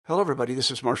Hello, everybody. This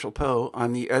is Marshall Poe.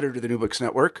 I'm the editor of the New Books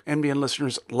Network. NBN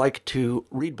listeners like to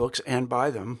read books and buy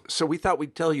them. So we thought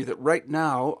we'd tell you that right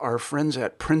now, our friends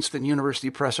at Princeton University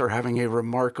Press are having a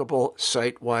remarkable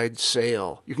site-wide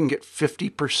sale. You can get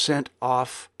 50%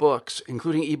 off books,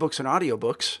 including ebooks and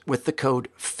audiobooks, with the code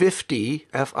 50,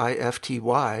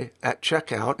 F-I-F-T-Y, at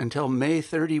checkout until May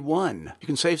 31. You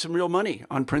can save some real money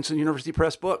on Princeton University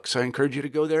Press books. I encourage you to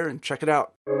go there and check it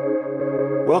out.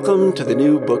 Welcome to the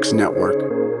New Books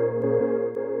Network.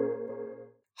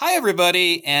 Hi,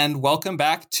 everybody, and welcome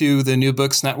back to the New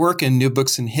Books Network and New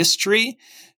Books in History.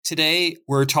 Today,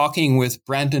 we're talking with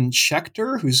Brandon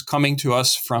Schechter, who's coming to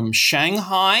us from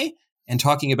Shanghai and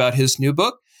talking about his new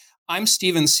book. I'm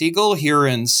Steven Siegel here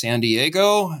in San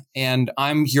Diego, and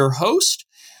I'm your host.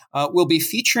 We'll be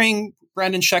featuring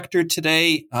Brandon Schechter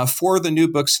today for the New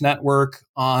Books Network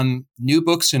on new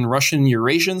books in Russian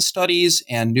Eurasian studies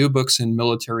and new books in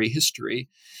military history.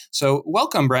 So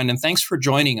welcome, Brandon. Thanks for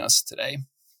joining us today.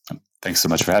 Thanks so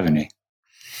much for having me.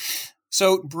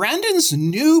 So Brandon's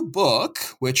new book,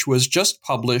 which was just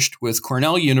published with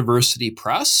Cornell University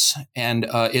Press, and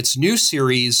its new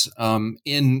series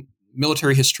in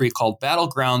military history called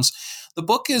Battlegrounds, the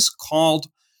book is called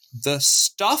The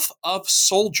Stuff of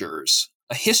Soldiers,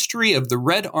 A History of the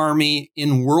Red Army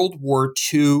in World War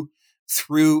II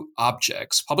Through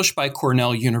Objects, published by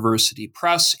Cornell University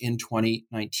Press in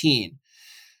 2019.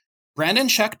 Brandon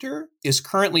Schechter is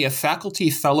currently a faculty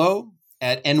fellow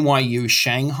at NYU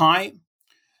Shanghai.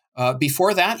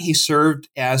 Before that, he served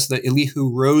as the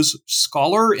Elihu Rose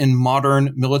Scholar in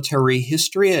Modern Military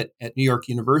History at New York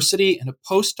University and a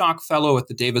postdoc fellow at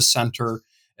the Davis Center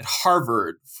at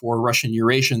Harvard for Russian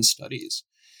Eurasian Studies.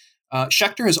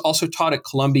 Schechter has also taught at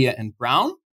Columbia and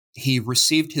Brown. He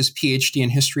received his PhD in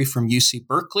history from UC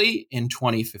Berkeley in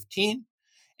 2015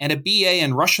 and a BA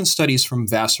in Russian Studies from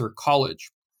Vassar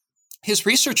College. His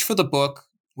research for the book,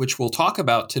 which we'll talk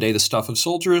about today, The Stuff of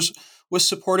Soldiers, was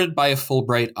supported by a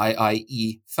Fulbright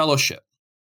IIE fellowship.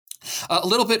 A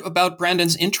little bit about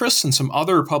Brandon's interests and some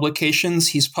other publications.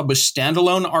 He's published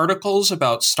standalone articles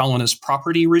about Stalinist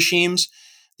property regimes,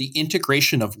 the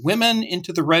integration of women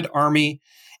into the Red Army,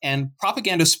 and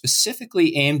propaganda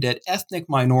specifically aimed at ethnic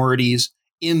minorities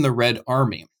in the Red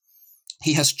Army.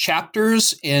 He has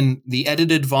chapters in the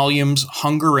edited volumes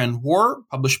Hunger and War,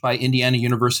 published by Indiana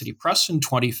University Press in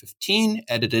 2015,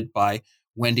 edited by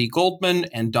Wendy Goldman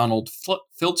and Donald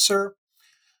Filtzer.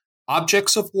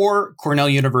 Objects of War, Cornell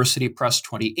University Press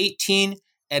 2018,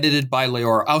 edited by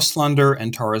Leor Auslander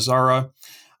and Tara Zara.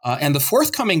 And the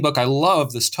forthcoming book, I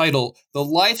love this title, The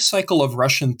Life Cycle of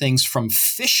Russian Things from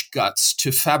Fish Guts to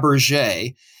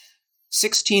Fabergé,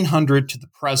 1600 to the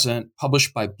Present,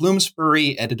 published by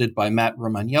Bloomsbury, edited by Matt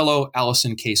Romagnello,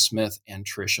 Allison K. Smith, and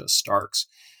Tricia Starks.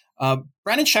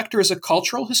 Brandon Schechter is a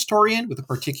cultural historian with a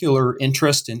particular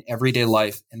interest in everyday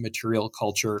life and material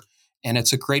culture, and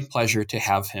it's a great pleasure to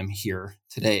have him here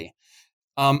today.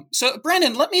 So,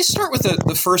 Brandon, let me start with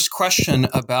the first question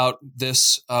about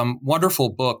this wonderful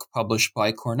book published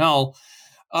by Cornell.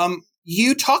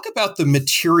 You talk about the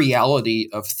materiality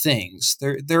of things.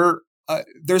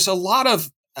 There's a lot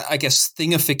of, I guess,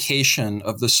 thingification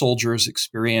of the soldier's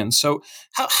experience. So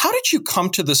how did you come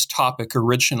to this topic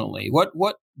originally?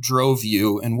 What drove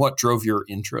you and what drove your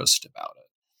interest about it?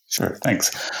 Sure,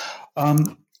 thanks.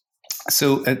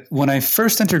 When I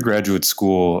first entered graduate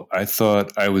school, I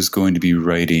thought I was going to be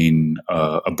writing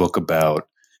a book about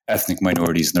ethnic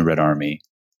minorities in the Red Army.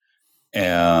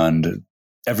 And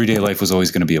everyday life was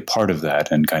always going to be a part of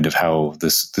that, and kind of how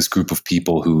this group of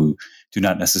people who do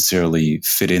not necessarily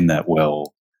fit in that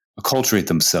well acculturate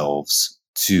themselves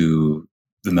to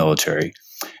the military.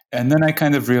 And then I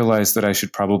kind of realized that I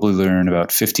should probably learn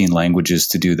about 15 languages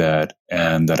to do that,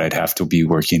 and that I'd have to be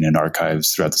working in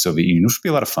archives throughout the Soviet Union, which would be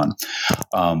a lot of fun.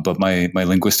 But my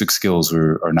linguistic skills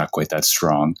are not quite that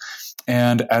strong.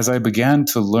 And as I began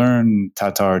to learn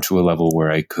Tatar to a level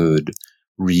where I could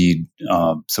read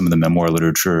some of the memoir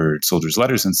literature, soldiers'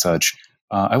 letters and such,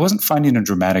 I wasn't finding a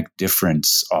dramatic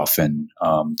difference often.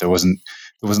 There wasn't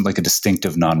like a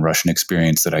distinctive non-Russian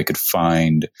experience that I could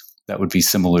find that would be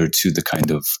similar to the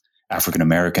kind of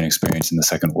African-American experience in the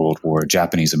Second World War,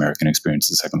 Japanese-American experience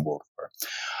in the Second World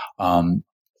War.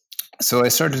 So I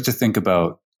started to think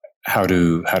about how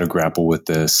to grapple with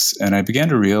this, and I began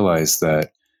to realize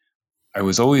that I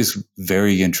was always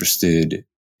very interested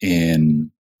in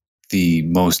the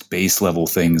most base level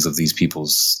things of these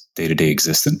people's day-to-day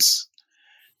existence,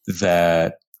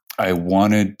 that I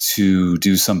wanted to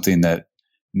do something that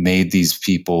made these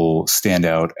people stand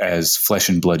out as flesh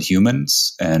and blood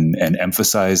humans, and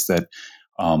emphasize that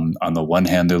on the one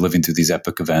hand, they're living through these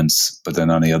epic events, but then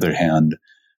on the other hand,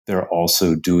 they're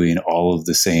also doing all of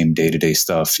the same day-to-day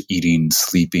stuff, eating,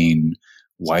 sleeping,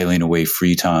 whiling away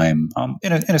free time,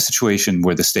 in a situation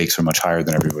where the stakes are much higher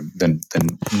than than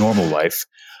normal life.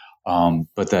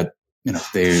 But that,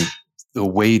 the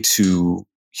way to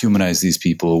humanize these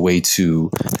people, a way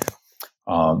to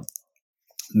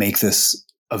make this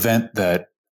event that,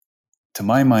 to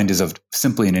my mind, is of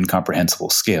simply an incomprehensible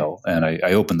scale. And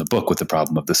I open the book with the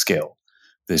problem of the scale,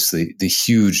 the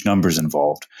huge numbers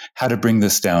involved, how to bring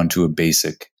this down to a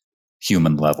basic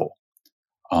human level.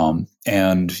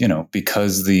 And,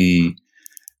 because the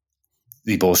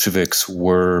Bolsheviks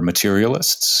were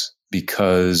materialists,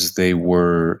 because they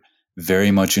were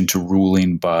very much into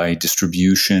ruling by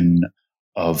distribution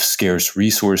of scarce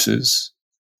resources,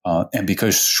 and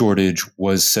because shortage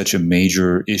was such a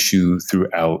major issue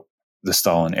throughout the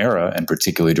Stalin era, and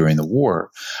particularly during the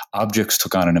war, objects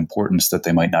took on an importance that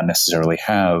they might not necessarily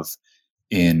have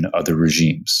in other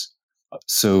regimes.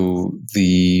 So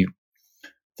the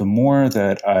more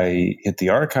that I hit the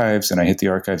archives, and I hit the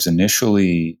archives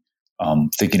initially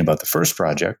thinking about the first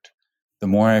project, the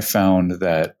more I found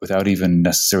that without even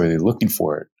necessarily looking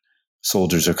for it,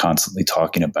 soldiers are constantly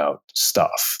talking about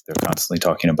stuff. They're constantly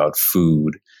talking about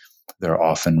food. They're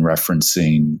often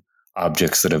referencing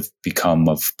objects that have become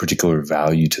of particular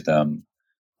value to them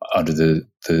under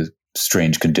the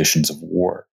strange conditions of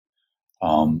war.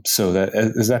 So that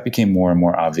as that became more and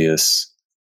more obvious,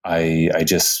 I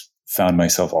just found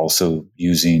myself also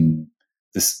using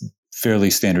this fairly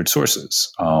standard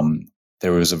sources.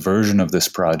 There was a version of this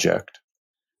project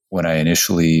when I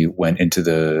initially went into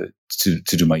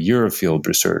to do my year of field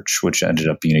research, which ended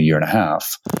up being a year and a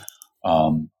half,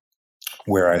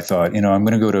 where I thought, I'm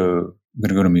going to go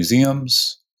to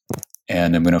museums,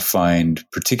 and I'm going to find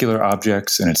particular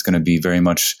objects, and it's going to be very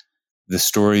much the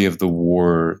story of the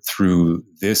war through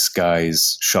this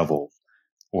guy's shovel,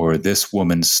 or this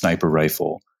woman's sniper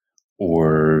rifle,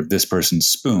 or this person's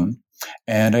spoon.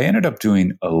 And I ended up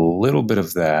doing a little bit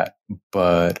of that,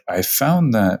 but I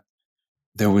found that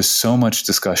there was so much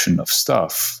discussion of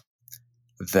stuff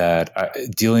that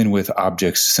dealing with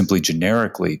objects simply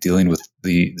generically, dealing with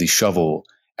the shovel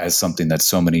as something that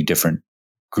so many different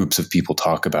groups of people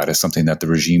talk about, as something that the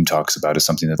regime talks about, as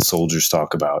something that soldiers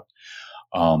talk about,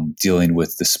 dealing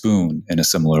with the spoon in a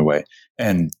similar way,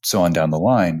 and so on down the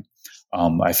line.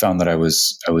 I found that I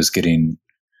was getting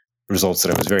results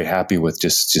that I was very happy with,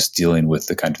 just dealing with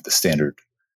the kind of the standard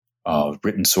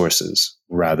written sources,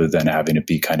 rather than having it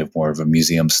be kind of more of a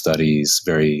museum studies,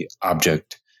 very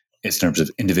object in terms of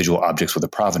individual objects with a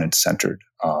provenance-centered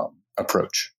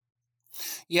approach.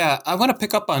 Yeah, I want to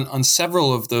pick up on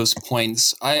several of those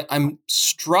points. I'm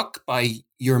struck by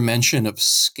your mention of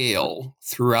scale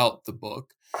throughout the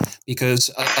book,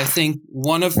 because I think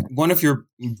one of your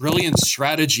brilliant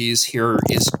strategies here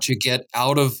is to get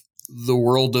out of the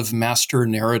world of master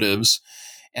narratives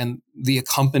and the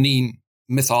accompanying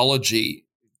mythology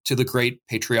to the Great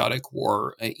Patriotic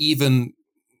War, even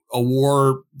a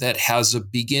war that has a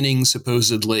beginning,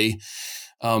 supposedly,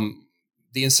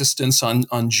 the insistence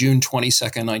on June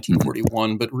 22nd,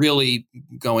 1941, but really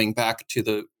going back to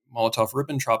the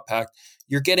Molotov-Ribbentrop Pact,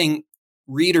 you're getting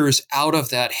readers out of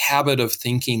that habit of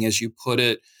thinking, as you put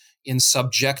it, in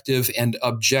subjective and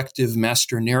objective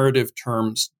master narrative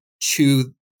terms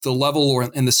to the level or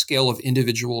in the scale of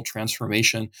individual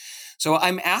transformation. So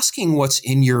I'm asking what's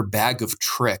in your bag of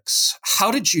tricks.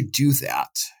 How did you do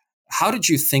that? How did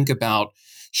you think about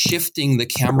shifting the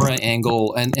camera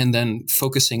angle and then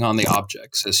focusing on the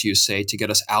objects, as you say, to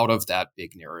get us out of that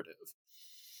big narrative?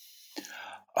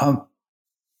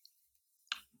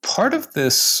 Part of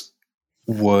this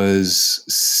was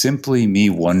simply me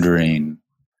wondering,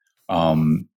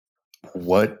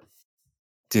 what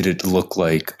did it look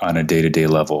like on a day-to-day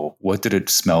level? What did it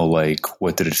smell like?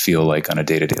 What did it feel like on a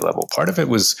day-to-day level? Part of it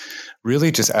was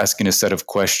really just asking a set of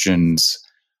questions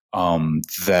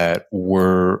that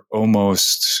were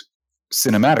almost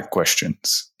cinematic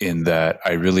questions, in that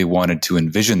I really wanted to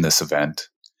envision this event,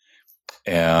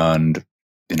 and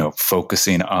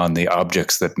focusing on the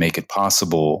objects that make it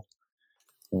possible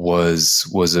was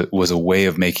a way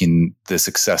of making this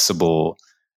accessible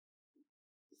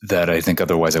that I think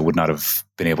otherwise I would not have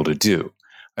been able to do.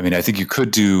 I mean, I think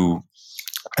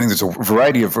there's a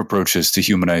variety of approaches to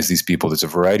humanize these people. There's a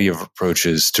variety of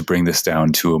approaches to bring this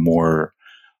down to a more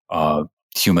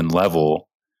human level.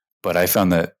 But I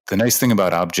found that the nice thing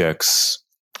about objects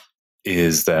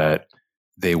is that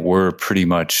they were pretty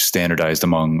much standardized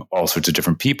among all sorts of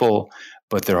different people,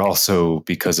 but they're also,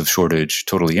 because of shortage,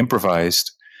 totally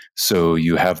improvised. So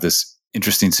you have this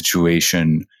interesting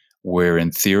situation where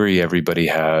in theory everybody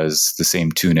has the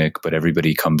same tunic, but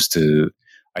everybody comes to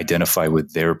identify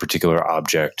with their particular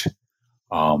object,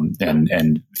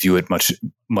 and view it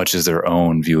much as their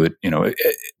own. View it,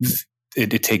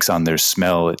 it takes on their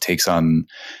smell. It takes on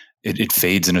it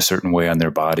fades in a certain way on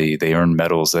their body. They earn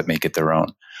metals that make it their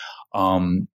own.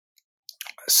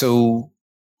 So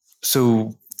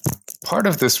part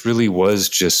of this really was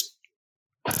just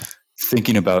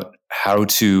thinking about how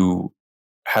to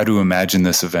imagine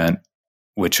this event,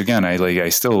 which again,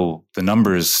 the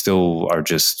numbers still are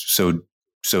just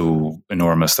so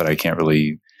enormous that I can't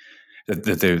really,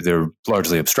 that they're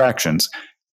largely abstractions.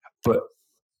 But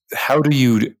how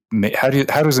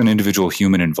does an individual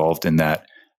human involved in that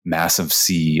massive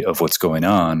sea of what's going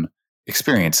on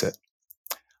experience it?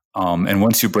 And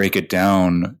once you break it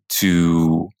down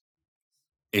to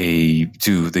the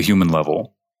human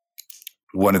level,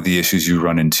 one of the issues you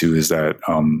run into is that,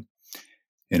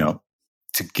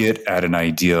 to get at an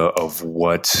idea of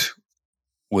what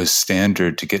was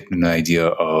standard, to get an idea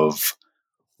of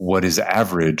what is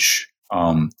average,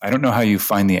 I don't know how you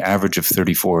find the average of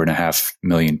 34.5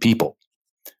 million people.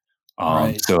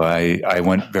 Right. So I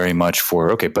went very much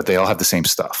for, okay, but they all have the same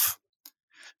stuff.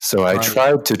 So I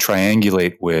tried to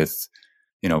triangulate with,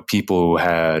 people who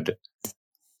had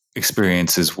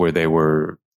experiences where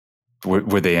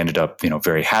they ended up,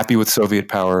 very happy with Soviet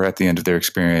power at the end of their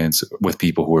experience, with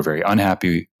people who were very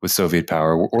unhappy with Soviet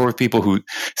power, or with people who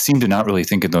seem to not really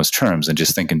think in those terms and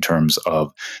just think in terms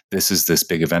of, this is this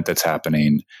big event that's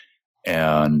happening,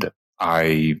 and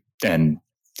the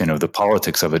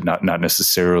politics of it not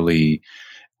necessarily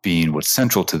being what's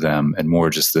central to them, and more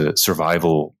just the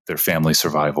survival, their family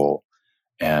survival,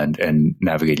 and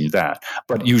navigating that,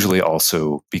 but usually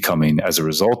also becoming, as a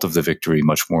result of the victory,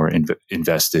 much more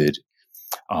invested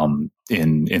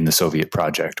in the Soviet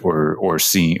project, or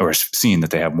seeing that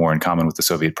they have more in common with the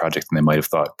Soviet project than they might have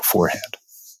thought beforehand.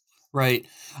 Right.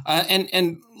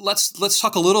 And let's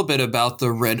talk a little bit about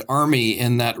the Red Army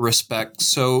in that respect.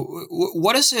 So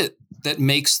what is it that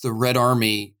makes the Red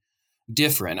Army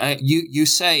different? You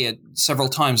say it several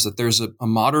times that there's a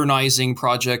modernizing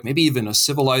project, maybe even a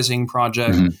civilizing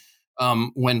project,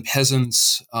 when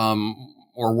peasants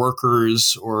or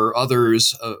workers or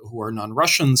others who are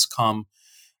non-Russians come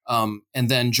and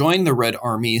then join the Red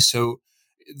Army. So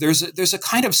there's a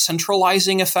kind of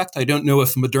centralizing effect. I don't know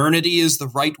if modernity is the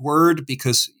right word,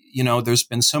 because there's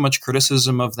been so much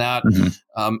criticism of that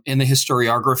in the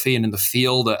historiography and in the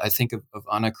field. I think of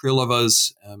Anna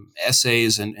Krylova's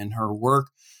essays and her work,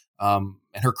 and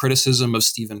her criticism of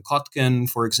Stephen Kotkin,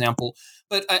 for example.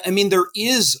 But I mean, there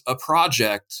is a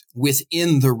project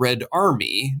within the Red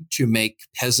Army to make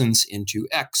peasants into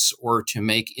X, or to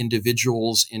make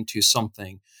individuals into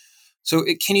something. So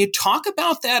can you talk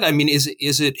about that? I mean, is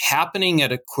it happening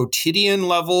at a quotidian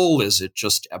level? Is it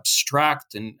just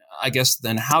abstract? And I guess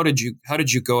then how did you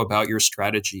go about your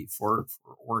strategy for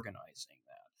organizing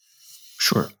that?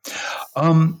 Sure.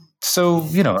 So,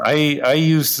 I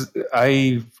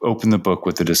opened the book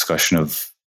with a discussion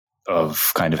of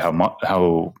kind of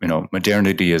how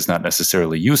modernity is not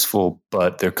necessarily useful,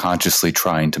 but they're consciously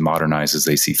trying to modernize as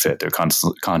they see fit. They're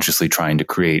consciously trying to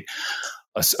create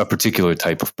a particular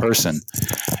type of person.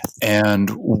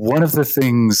 And one of the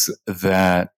things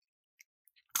that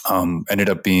ended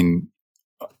up being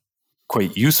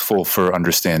quite useful for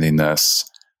understanding this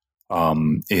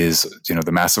is the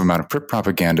massive amount of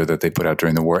propaganda that they put out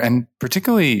during the war, and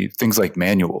particularly things like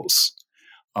manuals,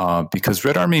 because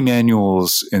Red Army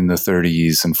manuals in the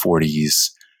 30s and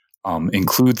 40s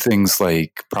include things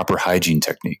like proper hygiene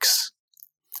techniques,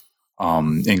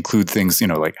 include things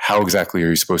like how exactly are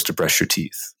you supposed to brush your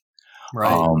teeth,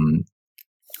 right?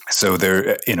 So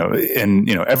there,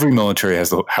 every military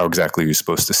has how exactly you're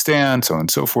supposed to stand, so on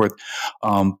and so forth,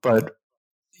 but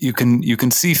you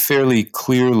can see fairly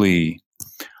clearly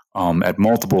at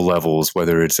multiple levels,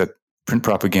 whether it's at print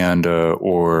propaganda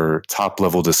or top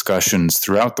level discussions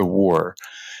throughout the war,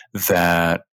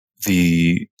 that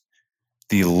the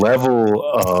level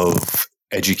of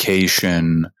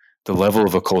education, the level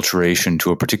of acculturation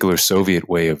to a particular Soviet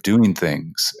way of doing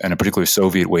things and a particular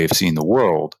Soviet way of seeing the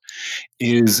world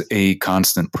is a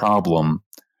constant problem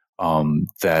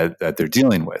that they're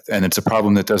dealing with, and it's a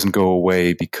problem that doesn't go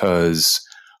away because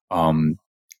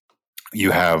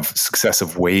you have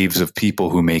successive waves of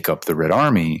people who make up the Red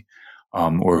Army,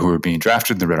 or who are being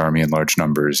drafted in the Red Army in large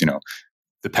numbers.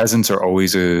 The peasants are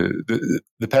always the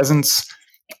peasants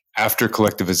after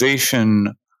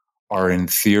collectivization are in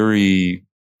theory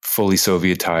fully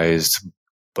Sovietized,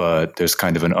 but there's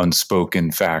kind of an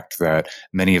unspoken fact that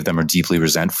many of them are deeply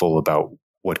resentful about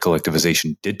what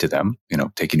collectivization did to them,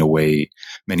 taking away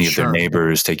many of their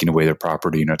neighbors, taking away their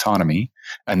property and autonomy.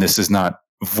 And this is not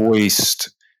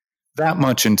voiced that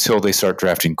much until they start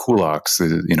drafting kulaks,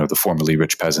 the formerly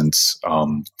rich peasants,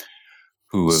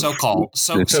 so-called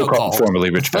formerly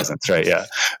rich peasants, right? Yeah,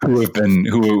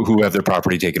 who have their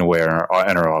property taken away and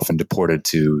are often deported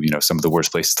to some of the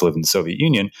worst places to live in the Soviet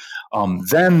Union.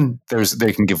 Then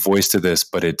they can give voice to this,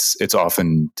 but it's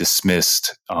often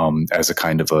dismissed as a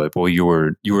kind of you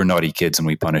were naughty kids and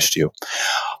we punished you.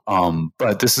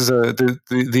 But this is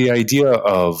the idea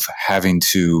of having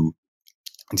to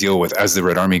deal with, as the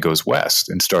Red Army goes west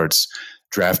and starts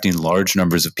drafting large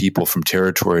numbers of people from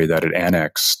territory that it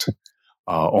annexed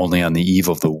only on the eve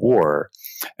of the war,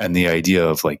 and the idea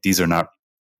of these are not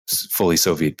fully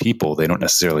Soviet people. They don't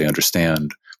necessarily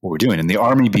understand what we're doing. And the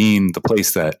army being the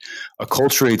place that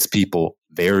acculturates people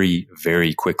very,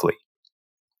 very quickly,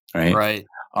 right? Right.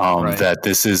 That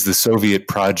this is the Soviet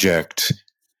project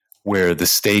where the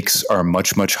stakes are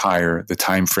much, much higher. The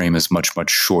time frame is much, much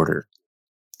shorter.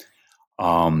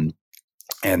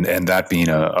 And that being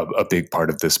a big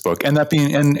part of this book, and that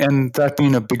being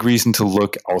a big reason to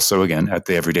look also again at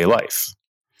the everyday life.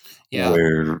 Yeah.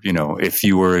 Where, if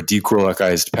you were a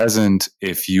dekulakized peasant,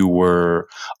 if you were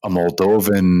a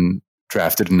Moldovan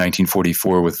drafted in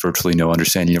 1944 with virtually no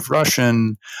understanding of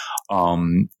Russian,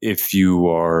 if you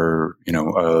are,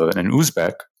 an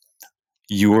Uzbek,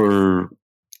 you're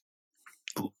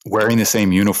wearing the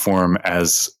same uniform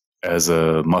as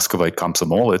a Muscovite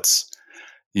Komsomolets.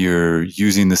 You're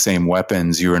using the same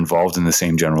weapons. You're involved in the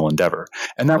same general endeavor,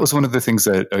 and that was one of the things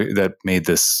that made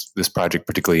this project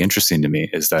particularly interesting to me.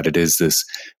 Is that it is this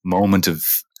moment of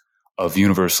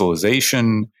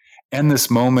universalization, and this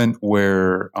moment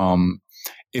where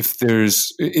if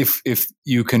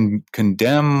you can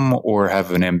condemn or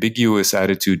have an ambiguous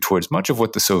attitude towards much of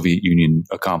what the Soviet Union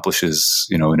accomplishes,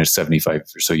 in its 75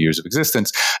 or so years of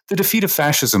existence, the defeat of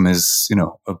fascism is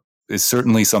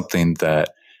certainly something that.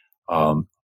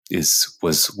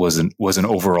 Was an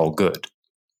overall good,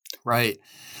 right?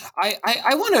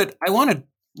 I want to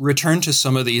return to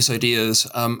some of these ideas,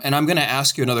 and I'm going to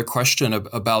ask you another question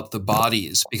about the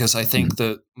bodies, because I think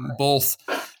that both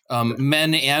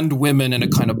men and women in a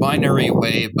kind of binary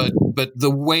way, but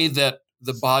the way that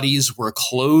the bodies were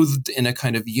clothed in a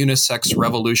kind of unisex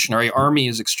revolutionary army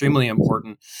is extremely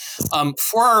important.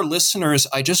 For our listeners,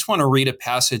 I just want to read a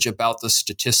passage about the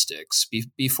statistics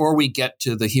before we get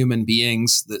to the human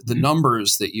beings, the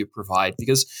numbers that you provide,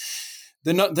 because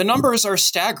the numbers are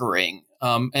staggering.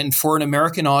 And for an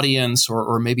American audience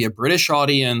or maybe a British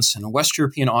audience and a West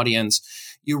European audience,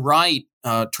 you write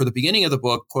toward the beginning of the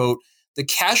book, quote, "The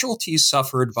casualties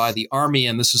suffered by the army,"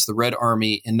 and this is the Red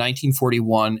Army, "in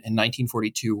 1941 and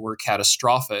 1942 were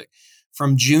catastrophic.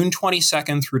 From June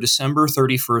 22nd through December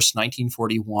 31st,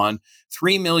 1941,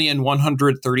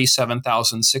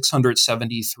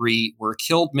 3,137,673 were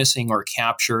killed, missing, or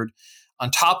captured.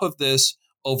 On top of this,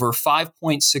 over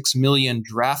 5.6 million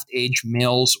draft-age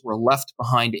males were left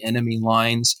behind enemy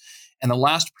lines, and the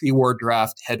last pre-war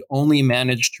draft had only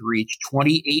managed to reach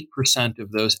 28%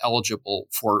 of those eligible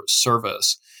for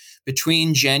service.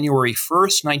 Between January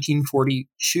 1st,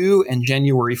 1942 and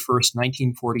January 1st,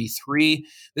 1943,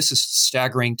 this is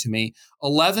staggering to me,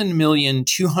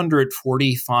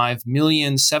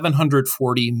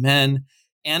 11,245,740 men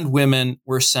and women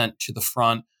were sent to the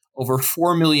front, over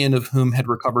 4 million of whom had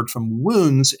recovered from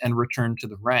wounds and returned to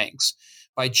the ranks.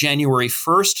 By January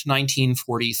 1st,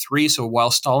 1943, so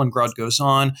while Stalingrad goes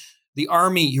on, the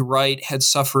army, you write, had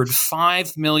suffered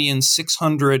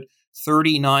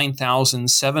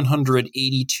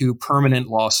 5,639,782 permanent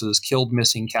losses, killed,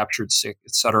 missing, captured, sick,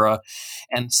 etc.,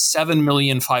 and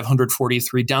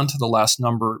 7,543, down to the last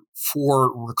number,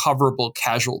 for recoverable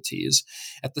casualties.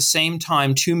 At the same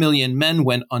time, 2 million men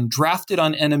went undrafted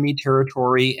on enemy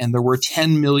territory, and there were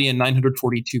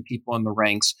 10,942 people in the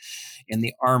ranks in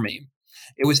the army.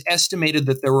 It was estimated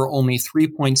that there were only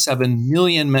 3.7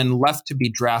 million men left to be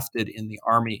drafted in the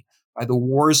army. By the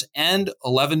war's end,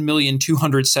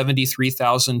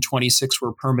 11,273,026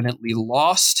 were permanently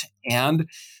lost, and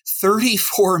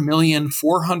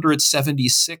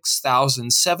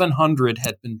 34,476,700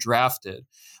 had been drafted.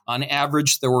 On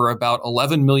average, there were about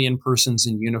 11 million persons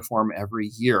in uniform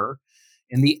every year.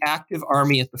 In the active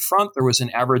army at the front, there was an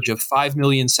average of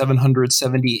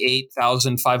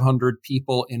 5,778,500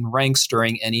 people in ranks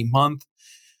during any month.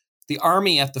 The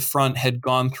army at the front had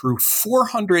gone through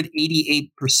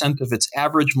 488% of its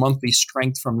average monthly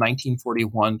strength from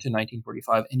 1941 to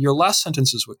 1945. And your last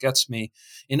sentence is what gets me.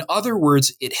 In other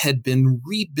words, it had been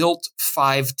rebuilt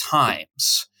 5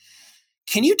 times.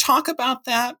 Can you talk about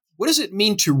that? What does it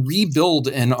mean to rebuild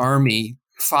an army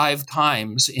 5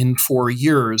 times in 4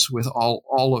 years with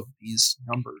all of these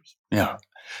numbers. Yeah.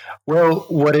 Well,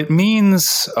 what it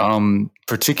means,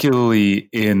 particularly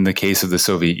in the case of the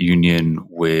Soviet Union,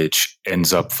 which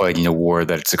ends up fighting a war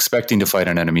that it's expecting to fight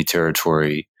on enemy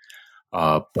territory,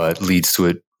 but leads to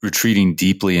it retreating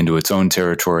deeply into its own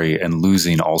territory and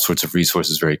losing all sorts of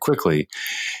resources very quickly.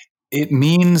 It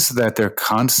means that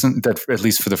that at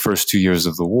least for the first 2 years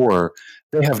of the war,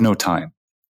 they have no time.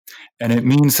 And it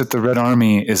means that the Red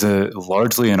Army is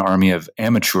largely an army of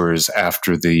amateurs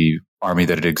after the army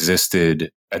that had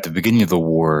existed at the beginning of the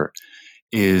war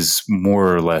is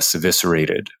more or less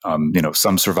eviscerated.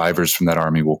 Some survivors from that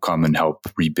army will come and help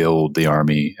rebuild the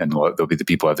army, and they'll be the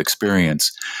people who have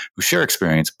experience, who share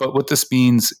experience. But what this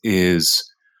means is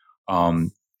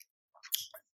the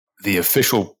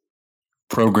official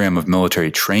program of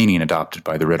military training adopted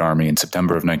by the Red Army in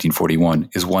September of 1941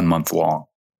 is 1 month long.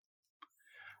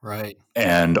 Right.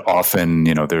 And often,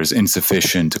 there's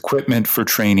insufficient equipment for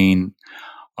training.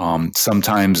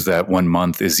 Sometimes that 1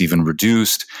 month is even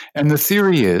reduced. And the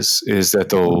theory is that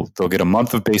they'll get a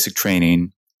month of basic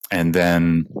training, and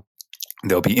then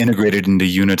they'll be integrated into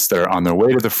units that are on their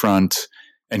way to the front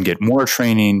and get more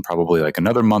training, probably like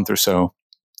another month or so.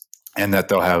 And that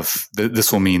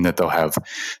this will mean that they'll have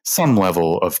some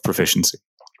level of proficiency.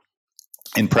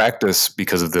 In practice,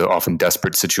 because of the often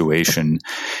desperate situation,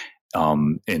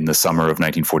 in the summer of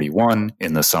 1941,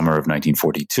 in the summer of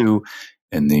 1942,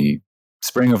 in the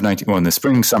spring,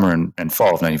 summer, and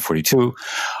fall of 1942,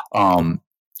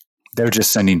 they're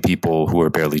just sending people who are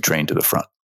barely trained to the front.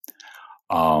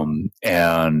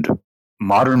 And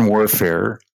modern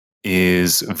warfare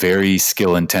is very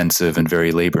skill intensive and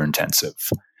very labor intensive.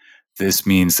 This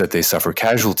means that they suffer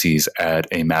casualties at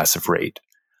a massive rate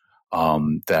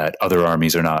that other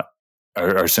armies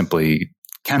are simply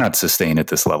cannot sustain at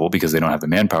this level because they don't have the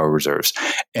manpower reserves.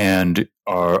 And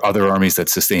our other armies that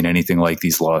sustain anything like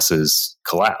these losses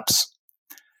collapse.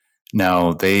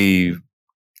 Now, they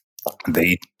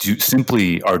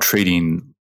simply are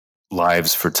trading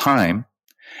lives for time,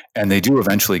 and they do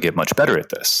eventually get much better at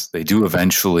this. They do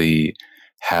eventually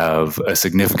have a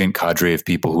significant cadre of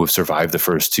people who have survived the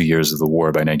first 2 years of the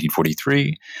war by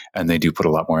 1943, and they do put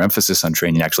a lot more emphasis on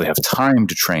training, actually have time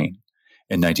to train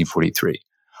in 1943.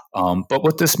 But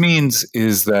what this means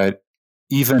is that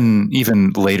even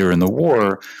later in the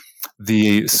war,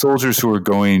 the soldiers who are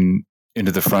going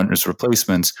into the front as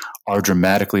replacements are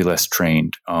dramatically less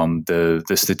trained. The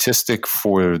statistic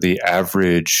for the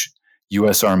average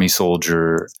U.S. Army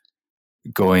soldier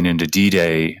going into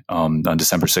D-Day on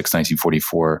December 6,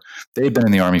 1944, they had been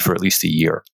in the Army for at least a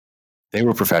year. They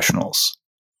were professionals.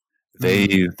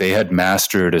 They had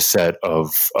mastered a set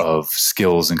of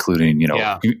skills, including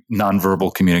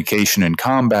nonverbal communication in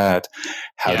combat,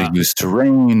 how to use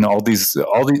terrain, all these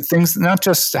things. Not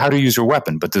just how to use your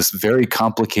weapon, but this very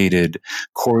complicated,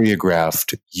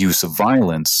 choreographed use of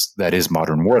violence that is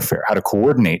modern warfare. How to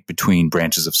coordinate between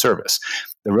branches of service.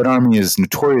 The Red Army is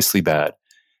notoriously bad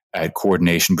at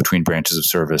coordination between branches of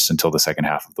service until the second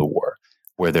half of the war,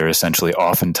 where they're essentially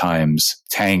oftentimes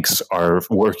tanks are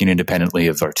working independently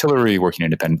of artillery, working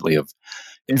independently of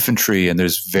infantry, and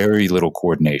there's very little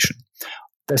coordination.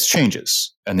 This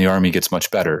changes, and the Army gets much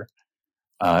better,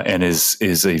 and is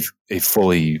a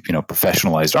fully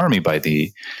professionalized Army by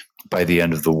the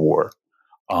end of the war.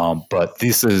 But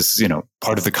this is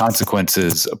part of the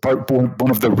consequences.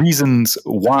 One of the reasons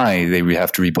why they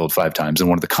have to rebuild 5 times, and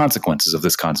one of the consequences of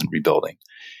this constant rebuilding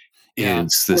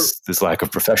is this lack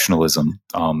of professionalism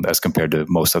as compared to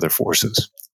most other forces.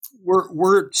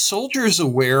 Were soldiers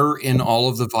aware in all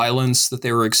of the violence that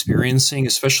they were experiencing,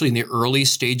 especially in the early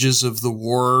stages of the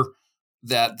war,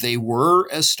 that they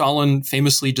were, as Stalin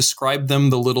famously described them,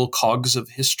 the little cogs of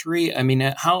history? I mean,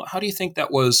 how do you think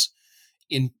that was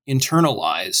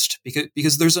internalized?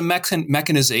 Because there's a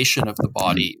mechanization of the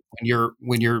body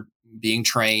when you're being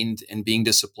trained and being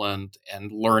disciplined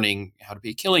and learning how to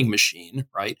be a killing machine,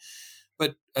 right?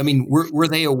 But I mean, were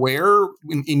they aware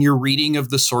in your reading of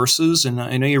the sources? And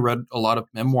I know you read a lot of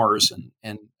memoirs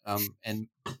and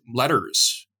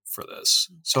letters for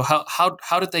this. So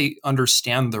how did they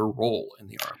understand their role in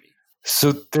the Army?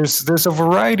 So there's a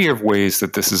variety of ways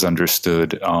that this is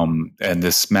understood, and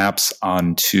this maps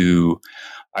onto,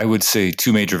 I would say,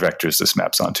 2 major vectors. This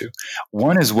maps onto.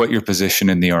 One is what your position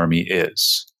in the Army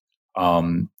is.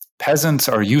 Peasants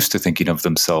are used to thinking of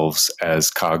themselves as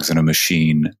cogs in a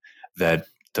machine that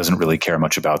doesn't really care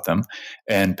much about them.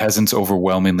 And peasants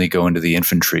overwhelmingly go into the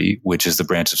infantry, which is the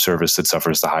branch of service that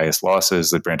suffers the highest losses,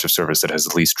 the branch of service that has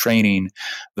the least training,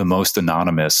 the most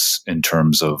anonymous in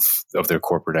terms of their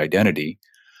corporate identity.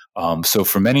 So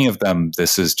for many of them,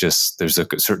 this is just, there's a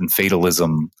certain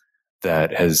fatalism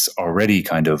that has already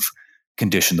kind of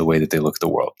conditioned the way that they look at the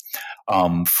world.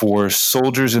 For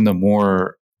soldiers in the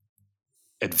more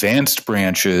advanced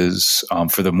branches,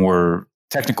 for the more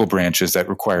technical branches that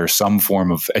require some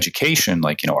form of education,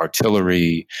 like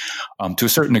artillery, to a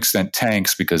certain extent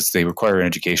tanks, because they require an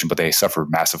education, but they suffer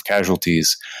massive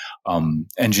casualties.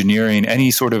 Engineering,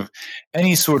 any sort of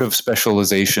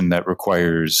specialization that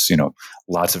requires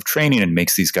lots of training and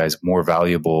makes these guys more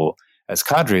valuable as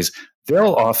cadres,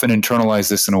 they'll often internalize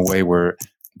this in a way where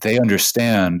they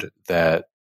understand that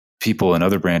people in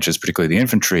other branches, particularly the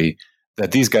infantry,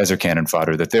 that these guys are cannon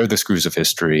fodder, that they're the screws of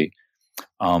history.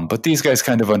 But these guys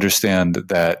kind of understand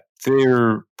that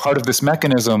they're part of this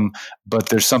mechanism, but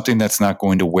there's something that's not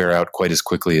going to wear out quite as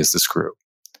quickly as the screw.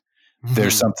 Mm-hmm.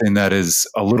 There's something that is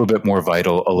a little bit more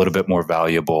vital, a little bit more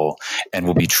valuable, and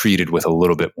will be treated with a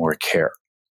little bit more care.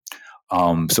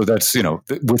 So that's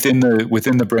within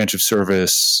the branch of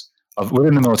service,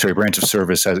 within the military branch of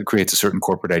service, it creates a certain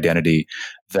corporate identity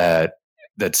that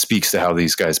speaks to how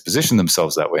these guys position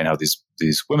themselves that way, and how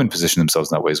these women position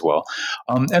themselves in that way as well.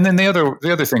 And then the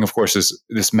other thing, of course, is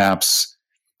this maps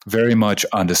very much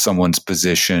onto someone's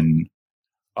position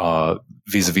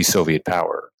vis-a-vis Soviet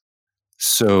power.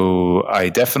 So I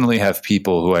definitely have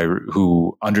people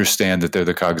who understand that they're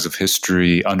the cogs of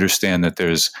history, understand that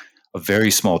there's a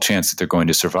very small chance that they're going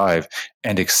to survive,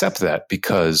 and accept that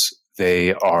because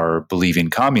they are believing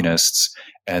communists,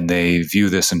 and they view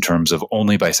this in terms of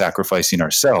only by sacrificing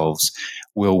ourselves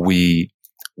will we,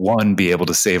 one, be able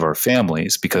to save our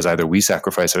families, because either we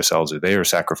sacrifice ourselves or they are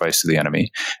sacrificed to the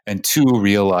enemy, and two,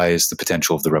 realize the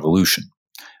potential of the revolution.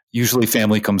 Usually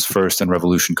family comes first and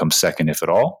revolution comes second, if at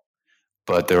all.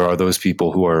 But there are those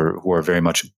people who are very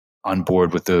much on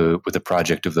board with the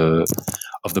project of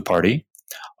the party,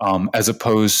 as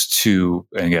opposed to,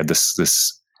 and again,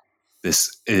 this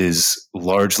is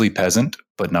largely peasant,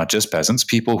 but not just peasants.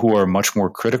 People who are much more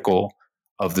critical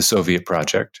of the Soviet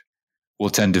project will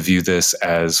tend to view this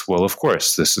as, well, of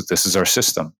course, this is our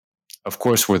system. Of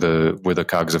course, we're the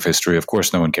cogs of history. Of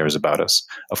course, no one cares about us.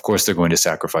 Of course, they're going to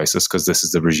sacrifice us because this is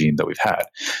the regime that we've had.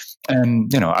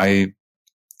 And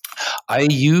I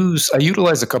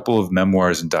utilize a couple of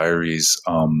memoirs and diaries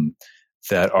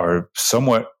that are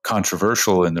somewhat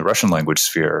controversial in the Russian language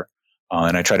sphere,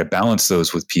 and I try to balance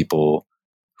those with people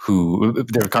who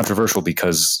they're controversial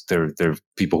because they're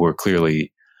people who are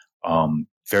clearly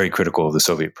very critical of the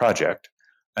Soviet project,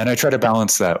 and I try to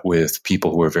balance that with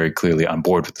people who are very clearly on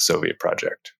board with the Soviet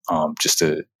project, just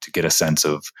to get a sense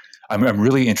of. I'm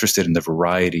really interested in the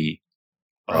variety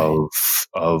of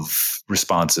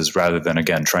responses, rather than,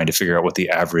 again, trying to figure out what the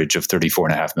average of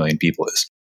 34.5 million people is.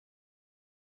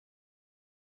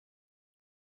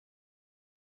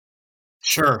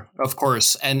 Sure, of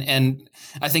course. And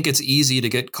I think it's easy to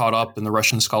get caught up in the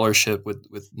Russian scholarship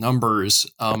with numbers.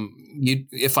 You,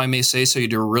 if I may say so, you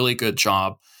do a really good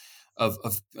job of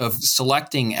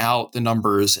selecting out the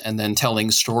numbers and then telling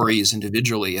stories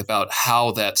individually about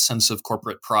how that sense of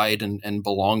corporate pride and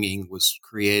belonging was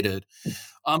created.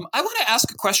 I want to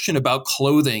ask a question about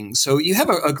clothing. So you have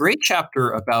a great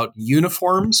chapter about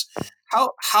uniforms.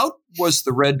 How was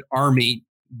the Red Army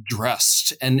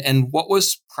dressed, and what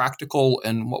was practical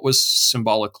and what was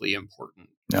symbolically important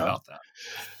about that?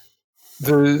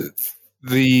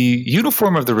 The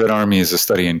uniform of the Red Army is a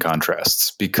study in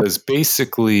contrasts, because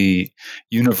basically,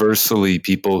 universally,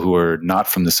 people who are not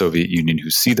from the Soviet Union who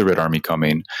see the Red Army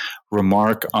coming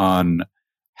remark on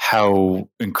how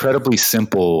incredibly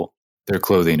simple their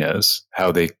clothing is,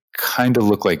 how they kind of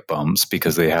look like bums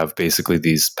because they have basically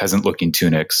these peasant-looking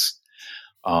tunics.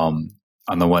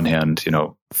 On the one hand,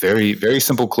 very, very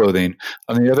simple clothing.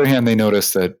 On the other hand, they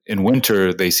notice that in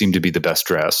winter, they seem to be the best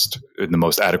dressed and the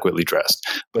most adequately dressed.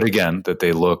 But again, that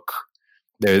they're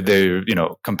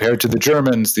compared to the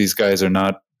Germans, these guys do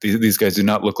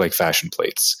not look like fashion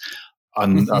plates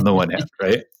on the one hand,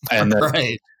 right? And that,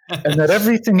 right. And that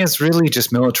everything is really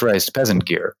just militarized peasant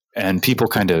gear. And people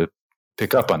kind of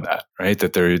pick up on that, right?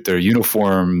 That their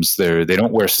uniforms, they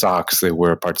don't wear socks, they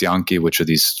wear partyanki, which are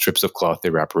these strips of cloth they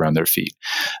wrap around their feet.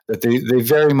 That they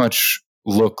very much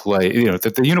look like,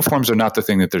 that the uniforms are not the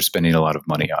thing that they're spending a lot of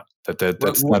money on.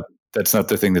 That's not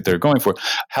the thing that they're going for.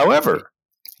 However,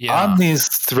 on these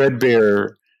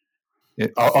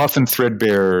often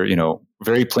threadbare,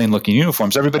 very plain looking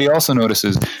uniforms, everybody also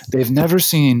notices they've never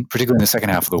seen, particularly in the second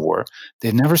half of the war,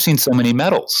 they've never seen so many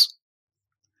medals.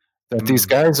 That these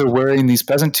guys are wearing these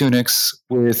peasant tunics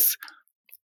with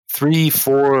 3,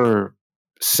 4,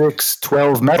 6,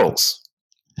 12 medals.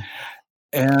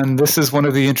 And this is one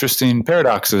of the interesting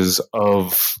paradoxes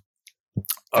of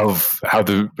of how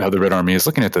the Red Army is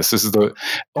looking at this. This is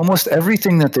almost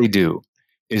everything that they do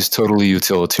is totally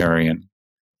utilitarian,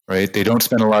 right? They don't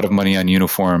spend a lot of money on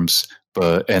uniforms,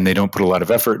 and they don't put a lot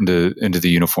of effort into the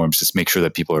uniforms to make sure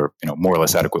that people are, more or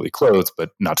less adequately clothed, but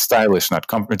not stylish, not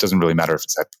comfort. It doesn't really matter if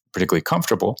it's particularly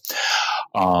comfortable.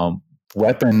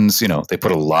 Weapons, they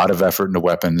put a lot of effort into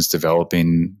weapons,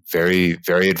 developing very,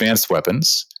 very advanced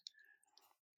weapons.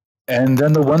 And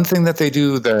then the one thing that they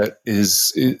do that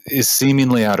is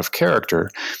seemingly out of character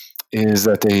is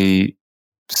that they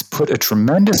put a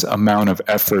tremendous amount of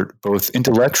effort, both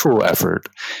intellectual effort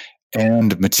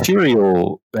and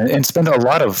material, and spend a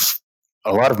lot of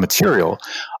material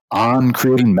on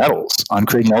creating medals, on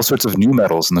creating all sorts of new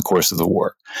medals in the course of the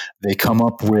war. They come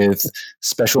up with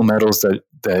special medals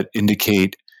that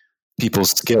indicate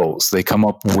people's skills. They come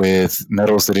up with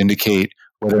medals that indicate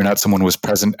whether or not someone was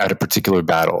present at a particular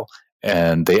battle,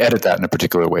 and they edit that in a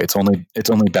particular way. It's only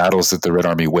battles that the Red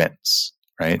Army wins,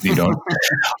 right? You don't,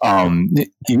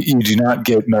 you do not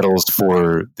get medals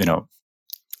for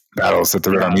battles that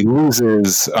the Red Army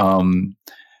loses.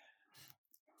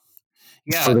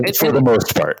 For the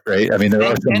most part, right? I mean, there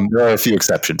are a few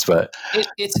exceptions, but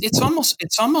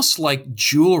it's almost like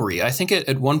jewelry. I think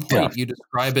at one point you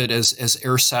describe it as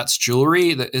ersatz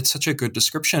jewelry. That it's such a good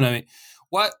description. I mean,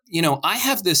 I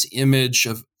have this image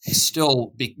of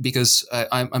still because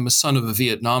I'm a son of a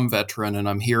Vietnam veteran, and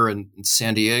I'm here in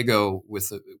San Diego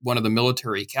with one of the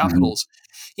military capitals.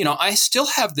 Mm-hmm. I still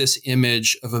have this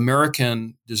image of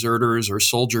American deserters or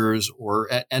soldiers or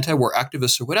anti-war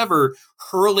activists or whatever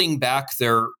hurling back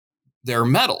their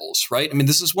medals, right? I mean,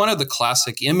 this is one of the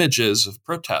classic images of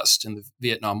protest in the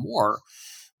Vietnam War.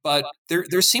 But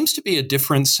there seems to be a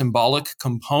different symbolic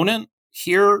component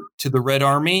here to the Red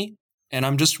Army. And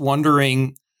I'm just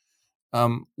wondering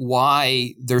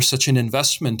why there's such an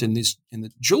investment in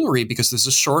the jewelry, because there's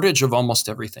a shortage of almost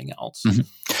everything else. Mm-hmm.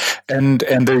 And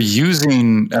they're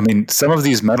using, I mean, some of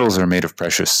these metals are made of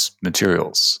precious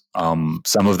materials. Some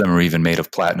of them are even made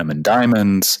of platinum and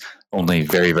diamonds. Only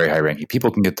very, very high-ranking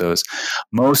people can get those.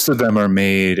 Most of them are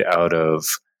made out of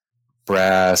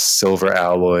brass, silver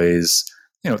alloys,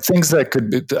 things that could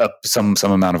be some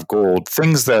amount of gold,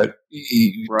 things that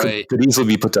could easily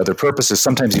be put to other purposes,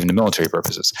 sometimes even to military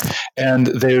purposes. And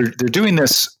they're doing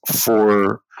this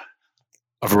for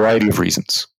a variety of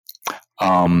reasons.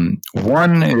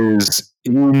 One is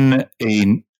in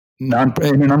an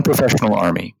unprofessional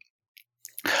army,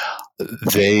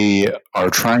 they are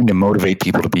trying to motivate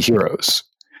people to be heroes.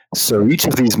 So each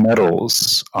of these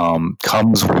medals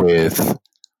comes with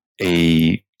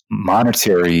a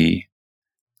monetary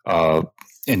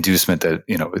inducement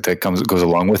that goes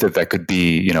along with it. That could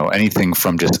be anything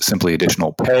from just simply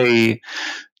additional pay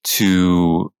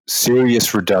to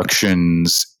serious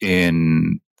reductions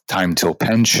in time till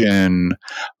pension,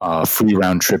 free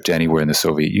round trip to anywhere in the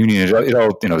Soviet Union. It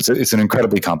all it's an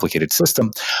incredibly complicated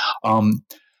system.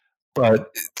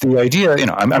 But the idea,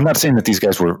 I'm not saying that these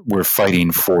guys were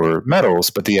fighting for medals,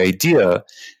 but the idea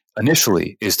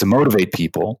initially is to motivate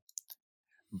people,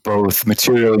 both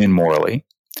materially and morally.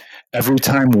 Every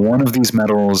time one of these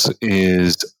medals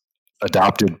is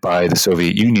adopted by the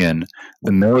Soviet Union,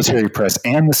 the military press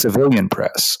and the civilian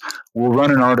press will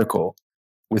run an article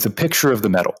with a picture of the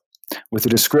medal, with a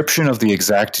description of the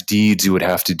exact deeds you would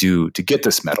have to do to get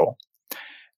this medal,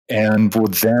 and will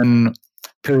then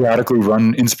periodically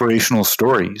run inspirational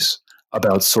stories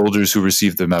about soldiers who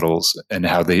received the medals and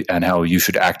how you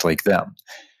should act like them,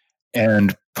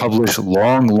 and publish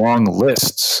long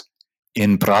lists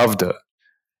in Pravda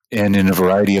and in a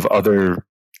variety of other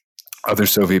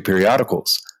Soviet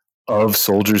periodicals of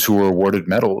soldiers who were awarded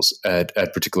medals at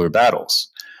particular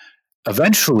battles.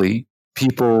 Eventually,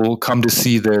 people come to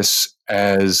see this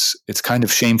as it's kind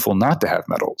of shameful not to have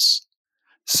medals.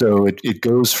 So it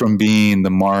goes from being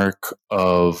the mark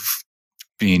of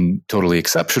being totally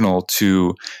exceptional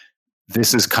to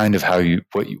this is kind of how you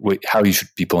should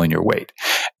be pulling your weight.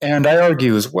 And I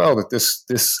argue as well that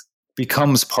this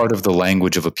becomes part of the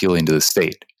language of appealing to the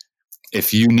state.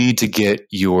 If you need to get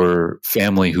your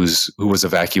family who was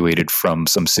evacuated from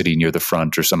some city near the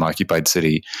front or some occupied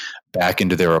city back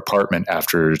into their apartment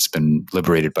after it's been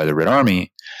liberated by the Red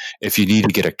Army, if you need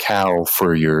to get a cow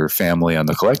for your family on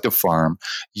the collective farm,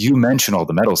 you mention all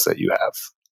the medals that you have.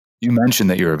 You mention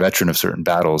that you're a veteran of certain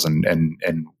battles and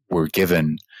were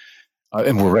given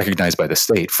and were recognized by the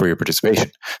state for your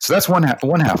participation. So that's one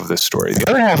half of this story. The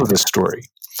other half of this story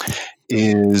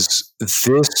is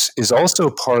this is also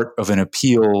part of an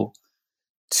appeal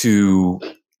to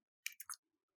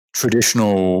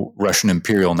traditional Russian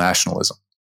imperial nationalism.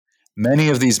 Many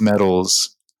of these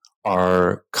medals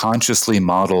are consciously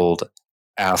modeled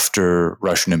after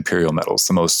Russian imperial medals,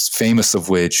 the most famous of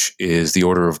which is the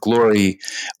Order of Glory,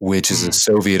 which is a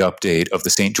Soviet update of the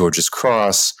St. George's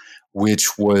Cross,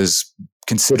 which was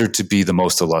considered to be the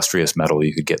most illustrious medal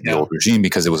you could get in the old regime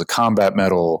because it was a combat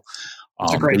medal.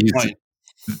 That's a great point.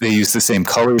 They used the same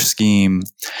color scheme.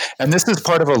 And this is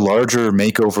part of a larger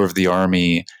makeover of the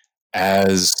army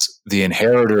as the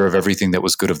inheritor of everything that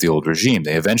was good of the old regime.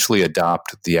 They eventually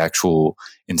adopt the actual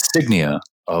insignia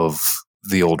of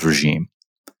the old regime.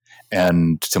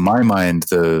 And to my mind,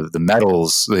 the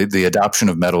medals, the adoption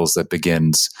of medals that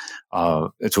begins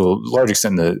to a large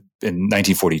extent in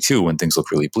 1942, when things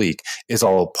look really bleak, is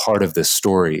all part of this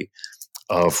story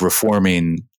of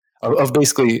reforming, of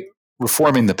basically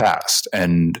reforming the past.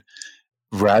 And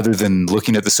rather than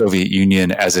looking at the Soviet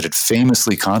Union as it had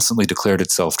famously constantly declared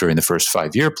itself during the first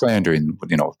 5-year plan, during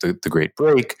the Great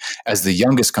Break, as the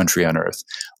youngest country on earth,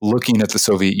 looking at the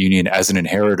Soviet Union as an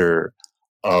inheritor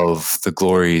of the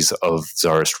glories of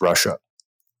Tsarist Russia.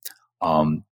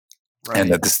 Right.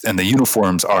 And the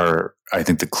uniforms are, I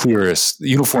think, the clearest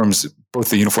uniforms, both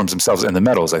the uniforms themselves and the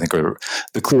medals, I think, are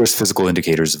the clearest physical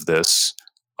indicators of this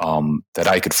that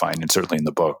I could find, and certainly in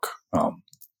the book.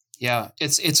 Yeah,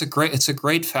 it's a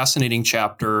great, fascinating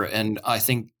chapter, and I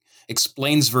think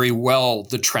explains very well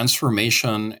the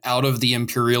transformation out of the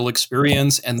imperial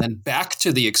experience and then back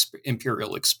to the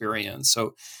imperial experience.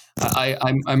 So I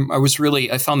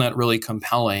found that really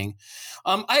compelling.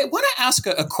 I want to ask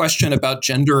a question about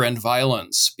gender and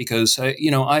violence because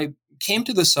I came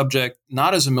to the subject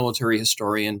not as a military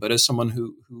historian, but as someone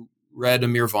who read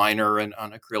Amir Viner and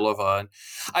Anna Krylova. And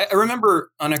I remember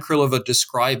Anna Krylova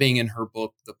describing in her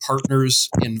book The Partners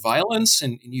in Violence,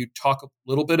 and you talk a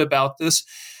little bit about this.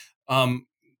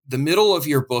 The middle of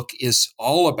your book is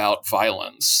all about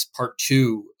violence, part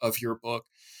 2 of your book.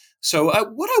 So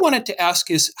what I wanted to ask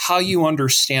is how you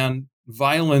understand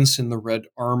violence in the Red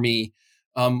Army,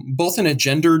 both in a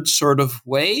gendered sort of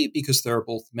way, because there are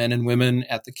both men and women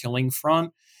at the killing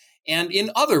front, and in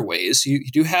other ways. You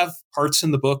do have parts in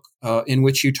the book in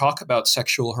which you talk about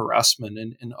sexual harassment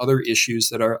and other issues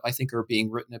that I think are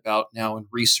being written about now and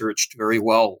researched very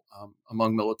well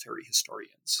among military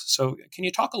historians. So can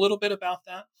you talk a little bit about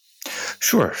that?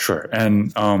 Sure.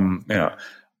 And,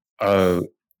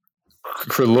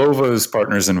 Krylova's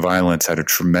Partners in Violence had a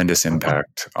tremendous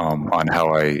impact on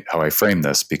how I frame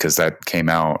this, because that came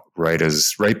out right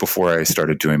before I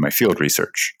started doing my field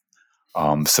research.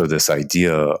 So this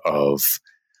idea of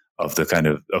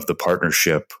the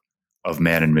partnership of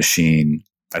man and machine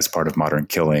as part of modern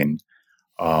killing,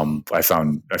 I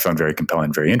found very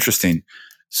compelling, very interesting.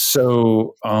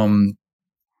 So I'll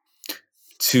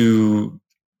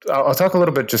talk a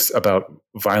little bit just about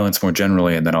violence more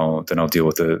generally, and then I'll deal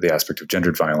with the aspect of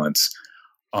gendered violence.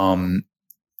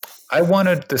 I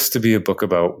wanted this to be a book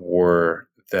about war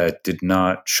that did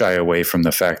not shy away from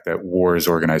the fact that war is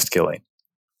organized killing.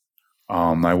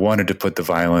 I wanted to put the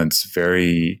violence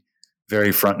very,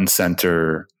 very front and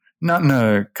center, not in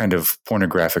a kind of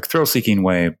pornographic, thrill-seeking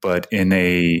way, but in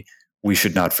a we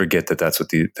should not forget that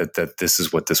that this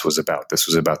is what this was about. This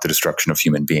was about the destruction of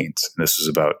human beings. And this was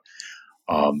about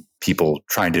people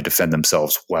trying to defend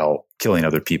themselves while killing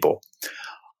other people.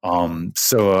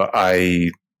 So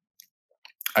as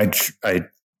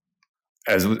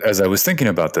I was thinking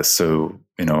about this, so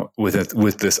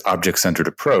with this object-centered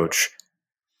approach,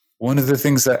 one of the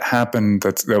things that happened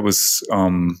that was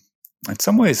in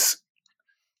some ways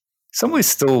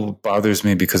still bothers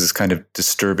me, because it's kind of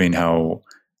disturbing how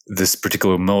this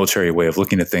particular military way of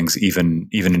looking at things even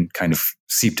kind of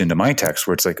seeped into my text,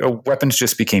 where it's like, oh, weapons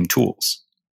just became tools.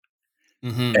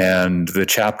 Mm-hmm. And the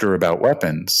chapter about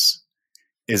weapons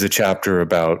is a chapter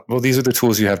about, well, these are the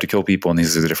tools you have to kill people, and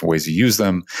these are the different ways you use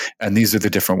them, and these are the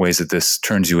different ways that this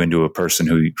turns you into a person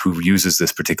who uses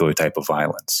this particular type of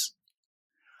violence.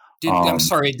 I'm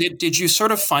sorry, did you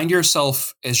sort of find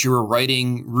yourself, as you were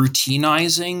writing,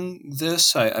 routinizing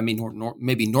this? I mean,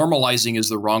 maybe normalizing is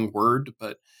the wrong word,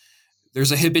 but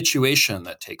there's a habituation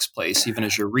that takes place even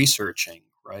as you're researching,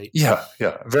 right? Yeah,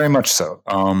 very much so.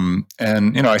 And,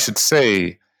 I should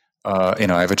say, I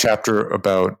have a chapter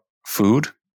about food,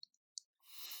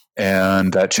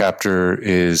 and that chapter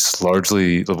was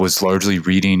largely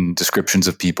reading descriptions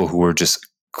of people who were just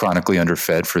chronically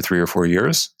underfed for 3 or 4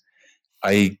 years.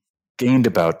 I gained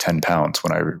about 10 pounds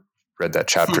when I read that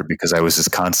chapter because I was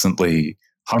just constantly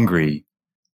hungry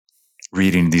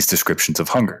reading these descriptions of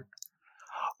hunger.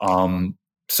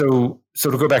 So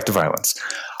to go back to violence.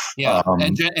 Yeah,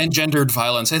 and gendered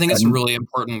violence. I think it's a really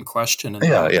important question.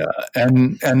 Yeah.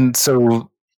 And so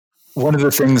one of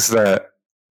the things that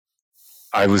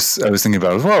I was thinking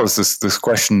about as well is this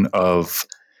question of,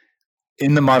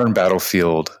 in the modern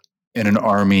battlefield, in an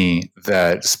army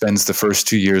that spends the first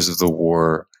 2 years of the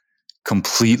war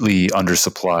completely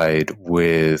undersupplied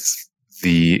with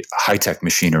the high-tech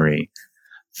machinery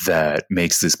that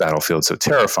makes this battlefield so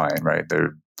terrifying, right?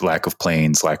 Their lack of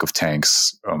planes, lack of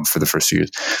tanks for the first few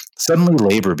years. Suddenly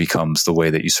labor becomes the way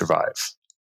that you survive.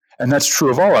 And that's true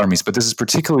of all armies, but this is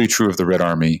particularly true of the Red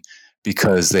Army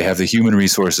because they have the human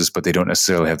resources, but they don't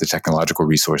necessarily have the technological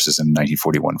resources in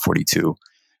 1941-42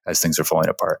 as things are falling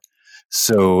apart.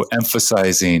 So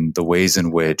emphasizing the ways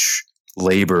in which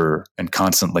labor and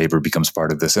constant labor becomes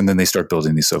part of this, and then they start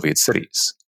building these Soviet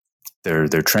cities. Their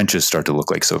trenches start to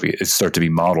look like start to be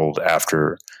modeled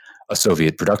after a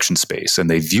Soviet production space, and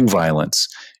they view violence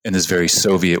in this very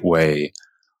Soviet way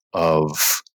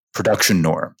of production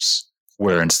norms,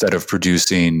 where instead of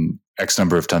producing X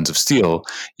number of tons of steel,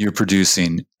 you're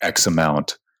producing X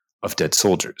amount of dead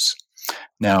soldiers.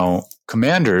 Now,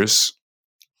 commanders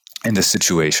in this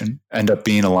situation end up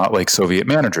being a lot like Soviet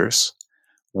managers,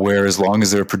 where as long as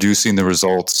they're producing the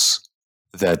results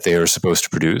that they are supposed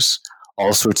to produce,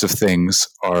 all sorts of things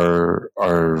are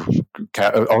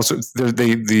also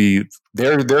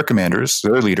their commanders,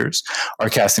 their leaders are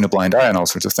casting a blind eye on all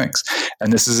sorts of things.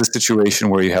 And this is a situation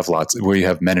where you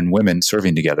have men and women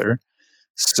serving together.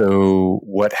 So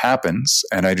what happens,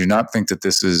 and I don't think that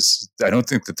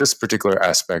this particular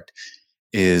aspect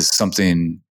is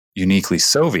something uniquely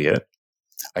Soviet.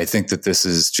 I think that this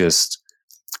is just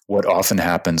what often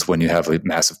happens when you have a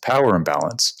massive power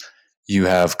imbalance. You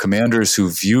have commanders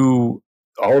who view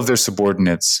all of their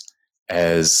subordinates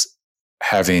as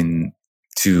having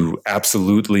to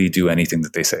absolutely do anything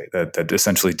that they say. That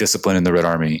essentially discipline in the Red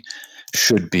Army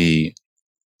should be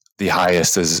the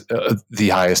highest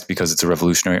because it's a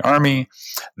revolutionary army.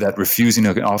 That refusing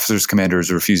an officer's commander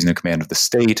is refusing a command of the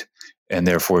state, and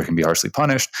therefore can be harshly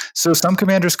punished. So some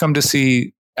commanders come to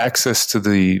see access to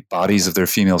the bodies of their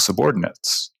female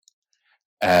subordinates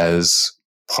as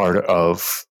part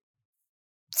of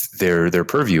their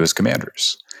purview as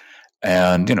commanders.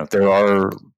 And, there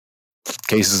are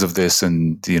cases of this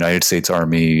in the United States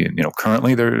Army.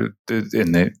 Currently there's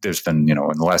been, in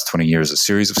the last 20 years, a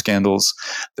series of scandals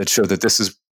that show that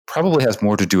this probably has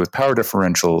more to do with power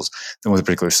differentials than with a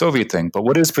particular Soviet thing. But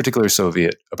what is particularly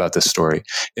Soviet about this story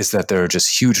is that there are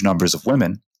just huge numbers of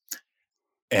women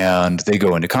and they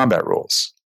go into combat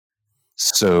roles.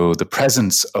 So the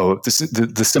presence of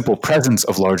the simple presence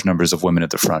of large numbers of women at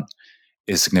the front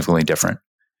is significantly different.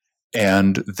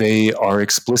 And they are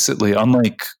explicitly,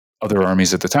 unlike other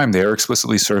armies at the time, they are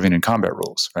explicitly serving in combat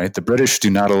roles, right? The British do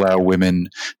not allow women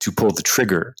to pull the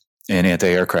trigger in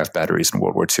anti-aircraft batteries in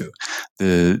World War II.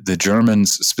 The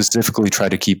Germans specifically try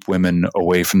to keep women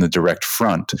away from the direct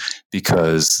front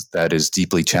because that is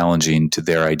deeply challenging to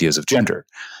their ideas of gender.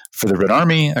 For the Red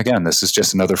Army, again, this is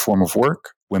just another form of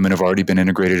work. Women have already been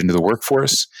integrated into the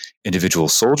workforce. Individual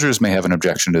soldiers may have an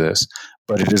objection to this,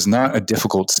 but it is not a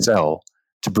difficult sell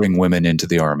to bring women into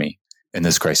the army in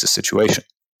this crisis situation.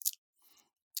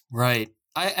 Right.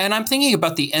 I'm thinking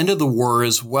about the end of the war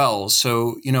as well.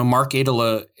 So, Mark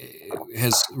Adela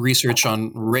has research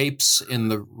on rapes in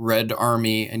the Red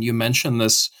Army, and you mentioned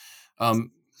this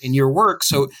in your work.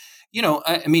 So,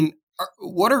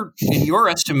 what are, in your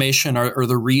estimation, are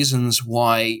the reasons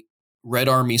why Red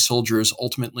Army soldiers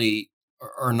ultimately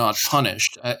are not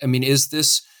punished? Is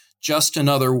this just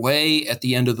another way at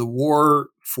the end of the war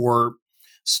for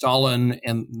Stalin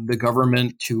and the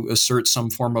government to assert some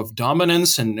form of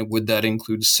dominance? And would that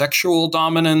include sexual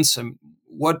dominance? And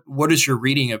what is your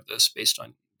reading of this based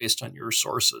on your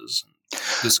sources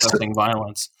discussing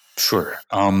violence? Sure.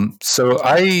 So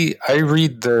I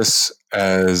read this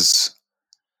as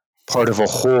part of a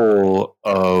whole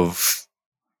of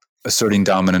asserting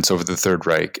dominance over the Third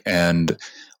Reich. And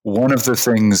one of the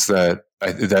things that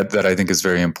I think is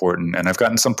very important, and I've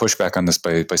gotten some pushback on this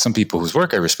by some people whose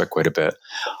work I respect quite a bit,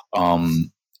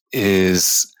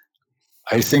 is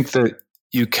I think that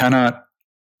you cannot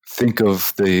think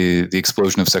of the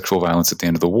explosion of sexual violence at the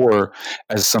end of the war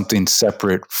as something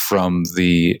separate from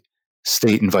the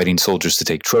state inviting soldiers to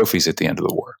take trophies at the end of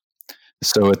the war.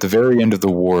 So at the very end of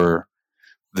the war,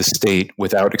 the state,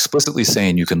 without explicitly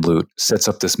saying you can loot, sets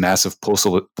up this massive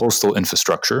postal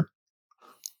infrastructure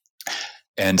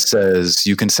and says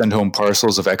you can send home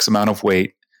parcels of X amount of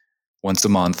weight once a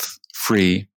month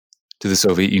free to the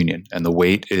Soviet Union. And the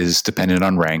weight is dependent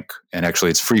on rank. And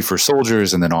actually it's free for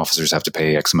soldiers, and then officers have to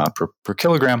pay X amount per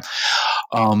kilogram.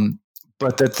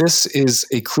 But that this is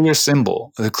a clear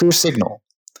signal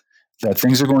that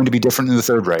things are going to be different in the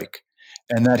Third Reich.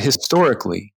 And that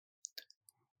historically,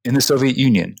 in the Soviet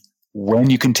Union, when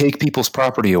you can take people's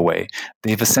property away,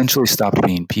 they've essentially stopped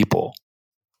being people.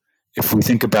 if we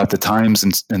think about the times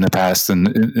in the past in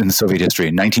the Soviet history,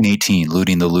 in 1918,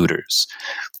 looting the looters,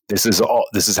 this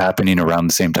is happening around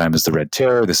the same time as the Red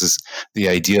Terror. This is the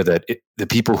idea that the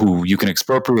people who you can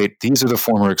expropriate, these are the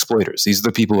former exploiters. These are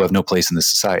the people who have no place in this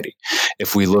society.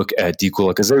 If we look at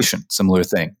decolonization, similar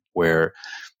thing, where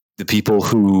the people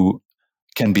who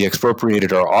can be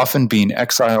expropriated are often being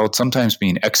exiled, sometimes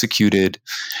being executed.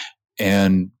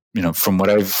 And, from what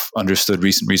I've understood,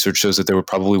 recent research shows that there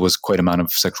probably was quite an amount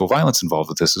of sexual violence involved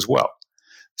with this as well.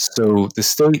 So the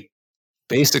state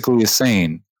basically is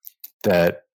saying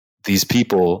that these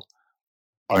people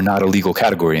are not a legal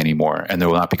category anymore, and there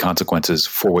will not be consequences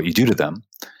for what you do to them.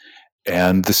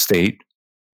 And the state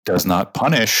does not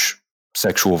punish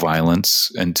sexual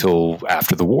violence until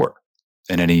after the war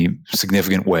in any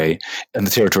significant way. In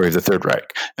the territory of the Third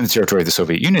Reich, in the territory of the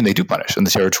Soviet Union, they do punish. In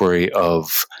the territory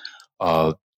of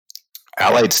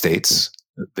Allied states,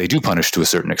 they do punish to a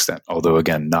certain extent, although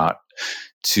again, not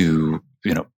to,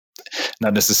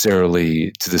 not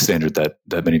necessarily to the standard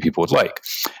that many people would like.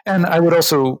 And I would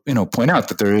also, point out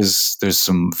that there's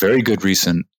some very good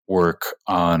recent work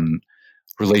on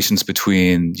relations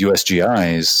between US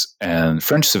GIs and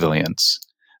French civilians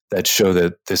that show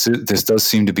that this does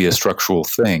seem to be a structural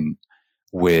thing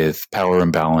with power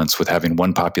imbalance, with having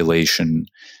one population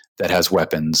that has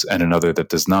weapons and another that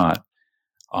does not.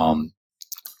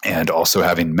 And also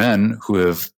having men who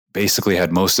have basically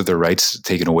had most of their rights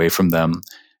taken away from them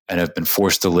and have been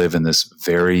forced to live in this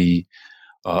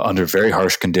under very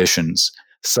harsh conditions,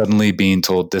 suddenly being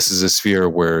told this is a sphere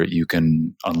where you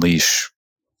can unleash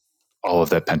all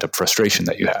of that pent-up frustration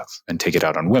that you have and take it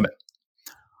out on women.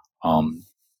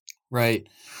 Right.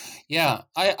 Yeah.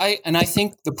 I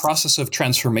think the process of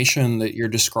transformation that you're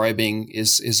describing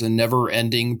is a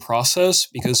never-ending process,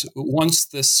 because once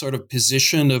this sort of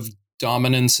position of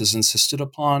dominance is insisted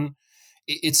upon,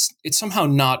 it's somehow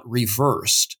not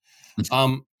reversed.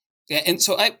 And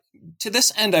so to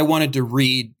this end, I wanted to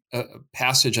read a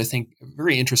passage, I think a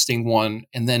very interesting one,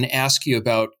 and then ask you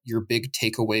about your big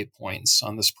takeaway points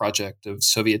on this project of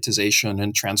Sovietization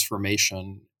and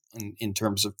transformation in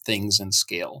terms of things and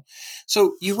scale.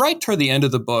 So you write toward the end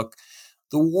of the book,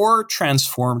 the war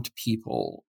transformed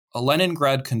people. A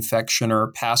Leningrad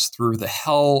confectioner passed through the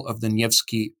hell of the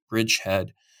Nevsky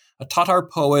bridgehead. A Tatar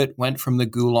poet went from the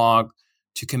Gulag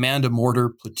to command a mortar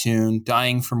platoon,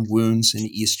 dying from wounds in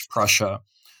East Prussia.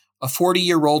 A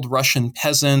 40-year-old Russian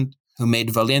peasant who made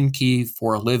Valinki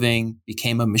for a living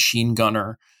became a machine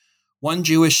gunner. One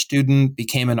Jewish student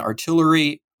became an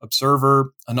artillery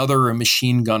observer, another a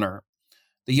machine gunner.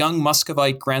 The young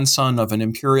Muscovite grandson of an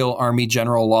Imperial Army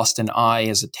general lost an eye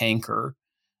as a tanker.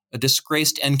 A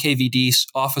disgraced NKVD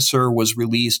officer was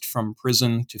released from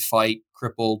prison to fight,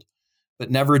 crippled, but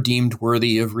never deemed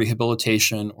worthy of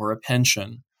rehabilitation or a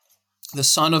pension. The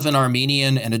son of an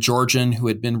Armenian and a Georgian who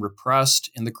had been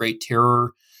repressed in the Great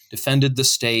Terror defended the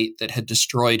state that had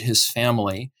destroyed his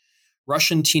family.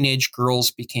 Russian teenage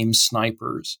girls became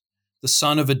snipers. The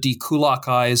son of a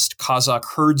dekulakized Kazakh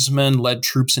herdsman led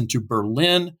troops into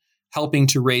Berlin, helping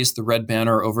to raise the red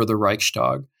banner over the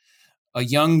Reichstag. A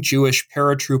young Jewish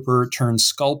paratrooper turned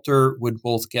sculptor would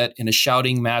both get in a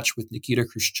shouting match with Nikita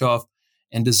Khrushchev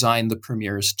and design the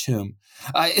premier's tomb.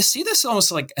 I see this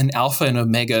almost like an alpha and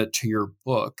omega to your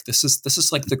book. This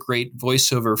is like the great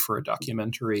voiceover for a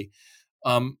documentary.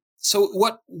 So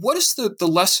what is the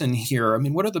lesson here? I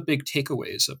mean, what are the big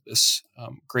takeaways of this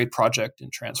great project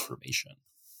in transformation?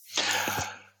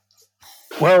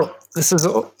 Well,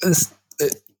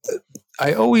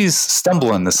 I always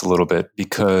stumble on this a little bit,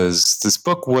 because this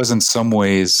book was in some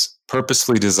ways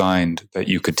purposely designed that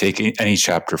you could take any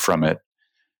chapter from it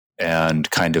and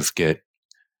kind of get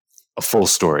a full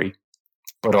story,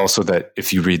 but also that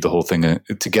if you read the whole thing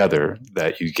together,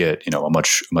 that you get, a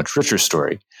much richer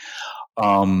story.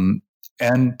 And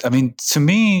I mean, to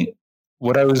me,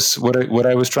 what I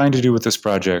was trying to do with this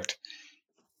project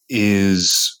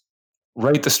is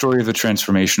write the story of the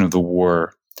transformation of the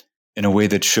war in a way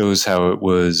that shows how it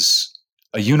was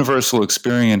a universal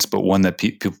experience, but one that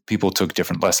people took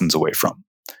different lessons away from.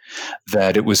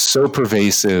 That it was so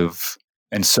pervasive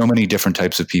and so many different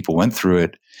types of people went through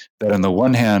it that on the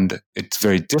one hand, it's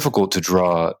very difficult to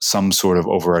draw some sort of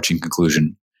overarching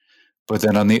conclusion. But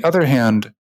then on the other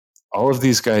hand, all of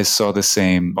these guys saw the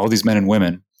same, all these men and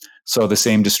women saw the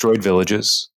same destroyed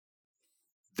villages.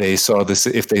 They saw this,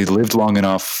 if they lived long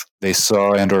enough, they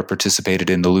saw and or participated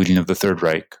in the looting of the Third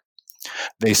Reich.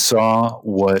 They saw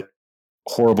what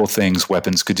horrible things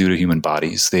weapons could do to human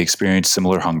bodies. They experienced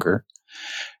similar hunger.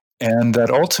 And that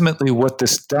ultimately what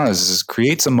this does is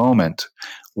creates a moment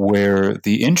where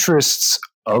the interests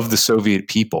of the Soviet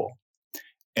people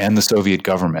and the Soviet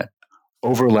government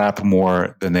overlap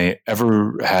more than they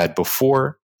ever had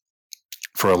before,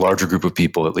 for a larger group of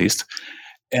people at least,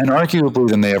 and arguably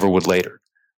than they ever would later.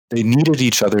 They needed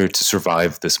each other to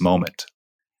survive this moment.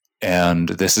 And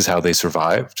this is how they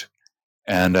survived.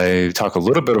 And I talk a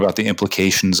little bit about the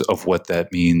implications of what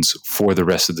that means for the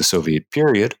rest of the Soviet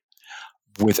period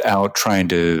without trying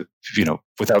to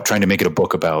make it a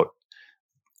book about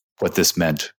what this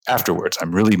meant afterwards.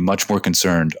 I'm really much more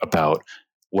concerned about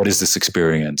what is this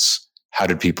experience? How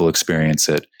did people experience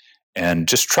it? And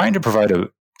just trying to provide a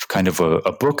kind of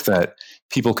a book that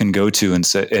people can go to and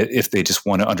say, if they just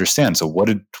want to understand. So what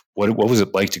was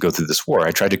it like to go through this war?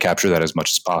 I tried to capture that as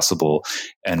much as possible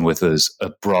and with as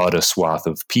broad a swath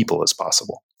of people as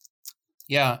possible.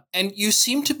 Yeah. And you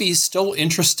seem to be still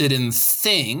interested in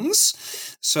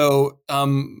things. So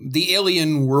the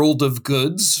alien world of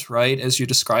goods, right, as you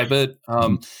describe it.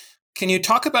 Can you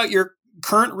talk about your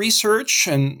current research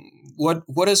and what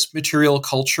does material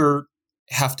culture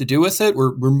have to do with it?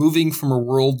 We're moving from a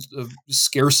world of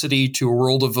scarcity to a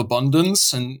world of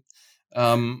abundance. And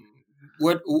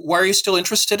why are you still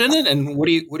interested in it? And what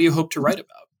do you hope to write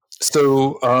about?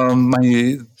 So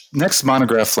my next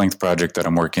monograph length project that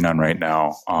I'm working on right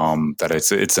now, that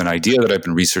it's an idea that I've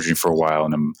been researching for a while,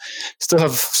 and I'm still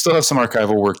have some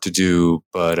archival work to do,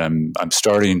 but I'm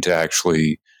starting to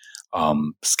actually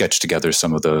sketch together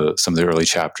some of the early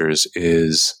chapters.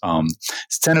 It's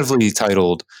tentatively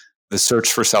titled "The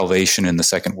Search for Salvation in the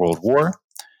Second World War,"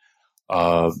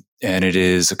 and it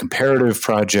is a comparative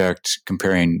project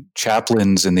comparing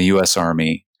chaplains in the U.S.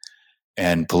 Army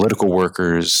and political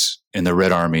workers in the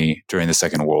Red Army during the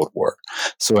Second World War.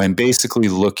 So I'm basically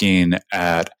looking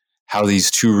at how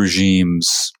these two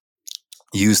regimes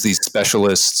use these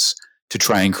specialists to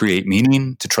try and create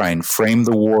meaning, to try and frame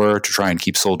the war, to try and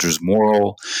keep soldiers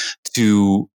moral,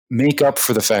 to make up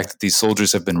for the fact that these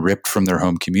soldiers have been ripped from their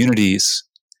home communities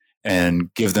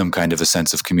and give them kind of a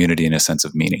sense of community and a sense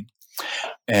of meaning.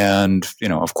 And,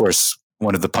 of course,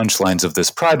 one of the punchlines of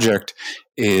this project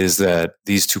is that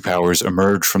these two powers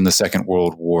emerge from the Second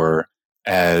World War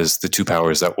as the two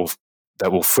powers that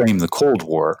will frame the Cold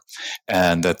War,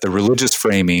 and that the religious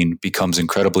framing becomes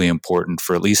incredibly important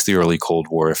for at least the early Cold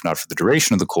War, if not for the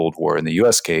duration of the Cold War in the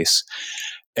U.S. case,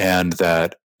 and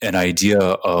that an idea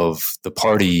of the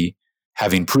party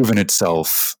having proven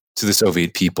itself to the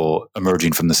Soviet people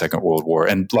emerging from the Second World War,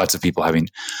 and lots of people having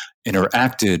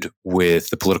interacted with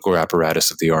the political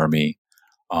apparatus of the army,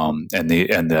 and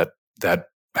that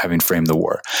having framed the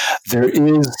war. There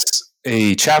is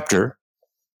a chapter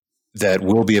that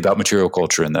will be about material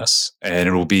culture in this, and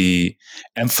it will be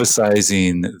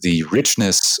emphasizing the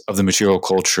richness of the material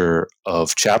culture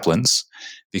of chaplains,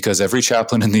 because every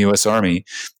chaplain in the U.S. Army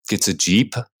gets a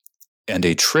Jeep and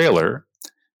a trailer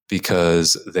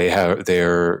because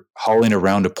they're hauling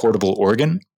around a portable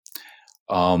organ,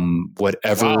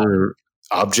 whatever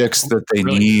objects that they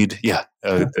need. Yeah,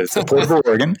 it's a portable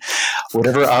organ.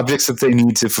 Whatever objects that they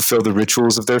need to fulfill the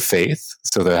rituals of their faith.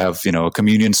 So they have, a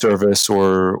communion service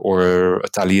or a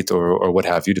talit or what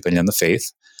have you, depending on the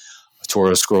faith,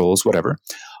 Torah scrolls, whatever.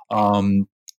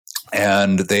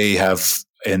 And they have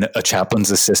a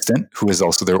chaplain's assistant who is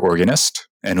also their organist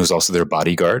and who's also their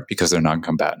bodyguard because they're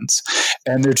non-combatants.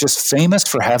 And they're just famous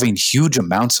for having huge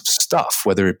amounts of stuff,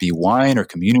 whether it be wine or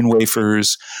communion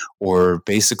wafers, or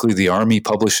basically the army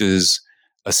publishes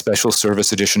a special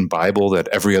service edition Bible that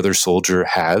every other soldier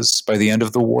has by the end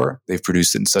of the war. They've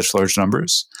produced it in such large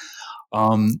numbers,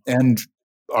 and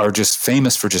are just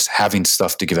famous for just having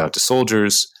stuff to give out to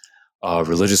soldiers,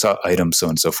 religious items, so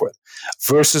on and so forth.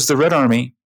 Versus the Red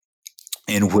Army,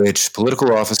 in which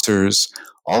political officers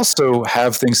also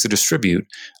have things to distribute,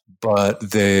 but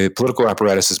the political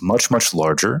apparatus is much, much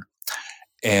larger,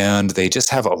 and they just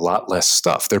have a lot less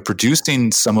stuff. They're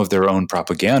producing some of their own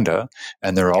propaganda,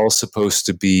 and they're all supposed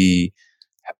to be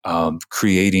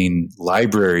creating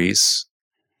libraries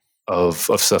of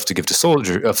stuff to give to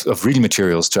soldiers, of reading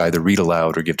materials to either read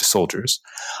aloud or give to soldiers.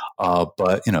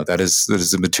 But that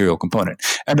is a material component,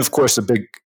 and of course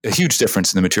a huge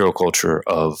difference in the material culture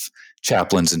of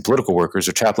chaplains and political workers.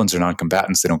 Or chaplains are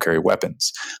non-combatants; they don't carry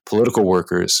weapons. Political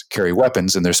workers carry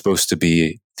weapons, and they're supposed to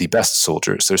be the best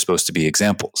soldiers. They're supposed to be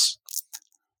examples.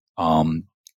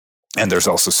 And there's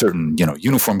also certain,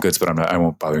 uniform goods, but I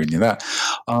won't bother getting into that.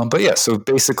 But yeah, so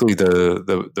basically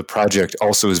the project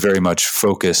also is very much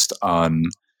focused on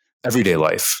everyday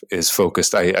life. Is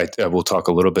focused. I will talk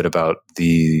a little bit about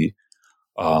the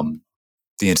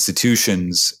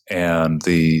institutions and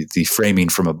the framing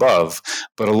from above,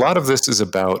 but a lot of this is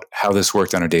about how this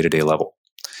worked on a day-to-day level.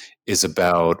 Is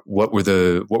about what were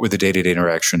the day-to-day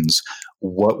interactions,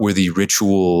 what were the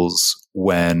rituals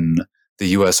when the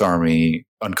U.S. Army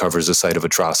uncovers a site of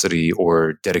atrocity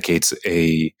or dedicates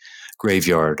a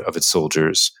graveyard of its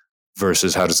soldiers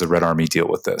versus how does the Red Army deal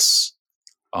with this?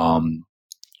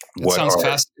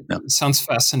 Sounds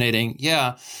fascinating.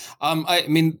 Yeah.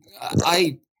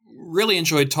 I really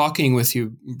enjoyed talking with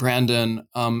you, Brandon.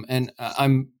 And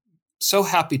I'm so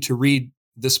happy to read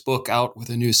this book out with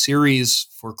a new series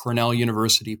for Cornell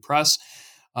University Press.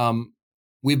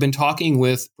 We've been talking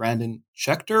with Brandon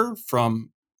Schechter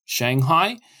from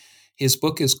Shanghai. His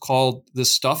book is called The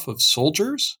Stuff of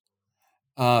Soldiers.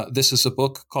 This is a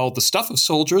book called The Stuff of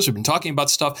Soldiers. We've been talking about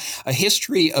stuff, a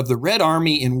history of the Red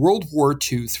Army in World War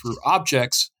II through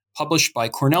objects, published by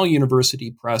Cornell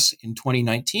University Press in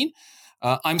 2019.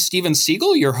 I'm Steven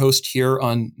Siegel, your host here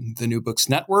on the New Books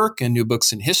Network, and New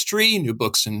Books in History, New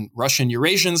Books in Russian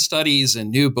Eurasian Studies, and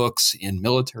New Books in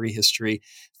Military History.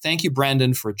 Thank you,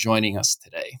 Brandon, for joining us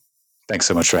today. Thanks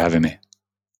so much for having me.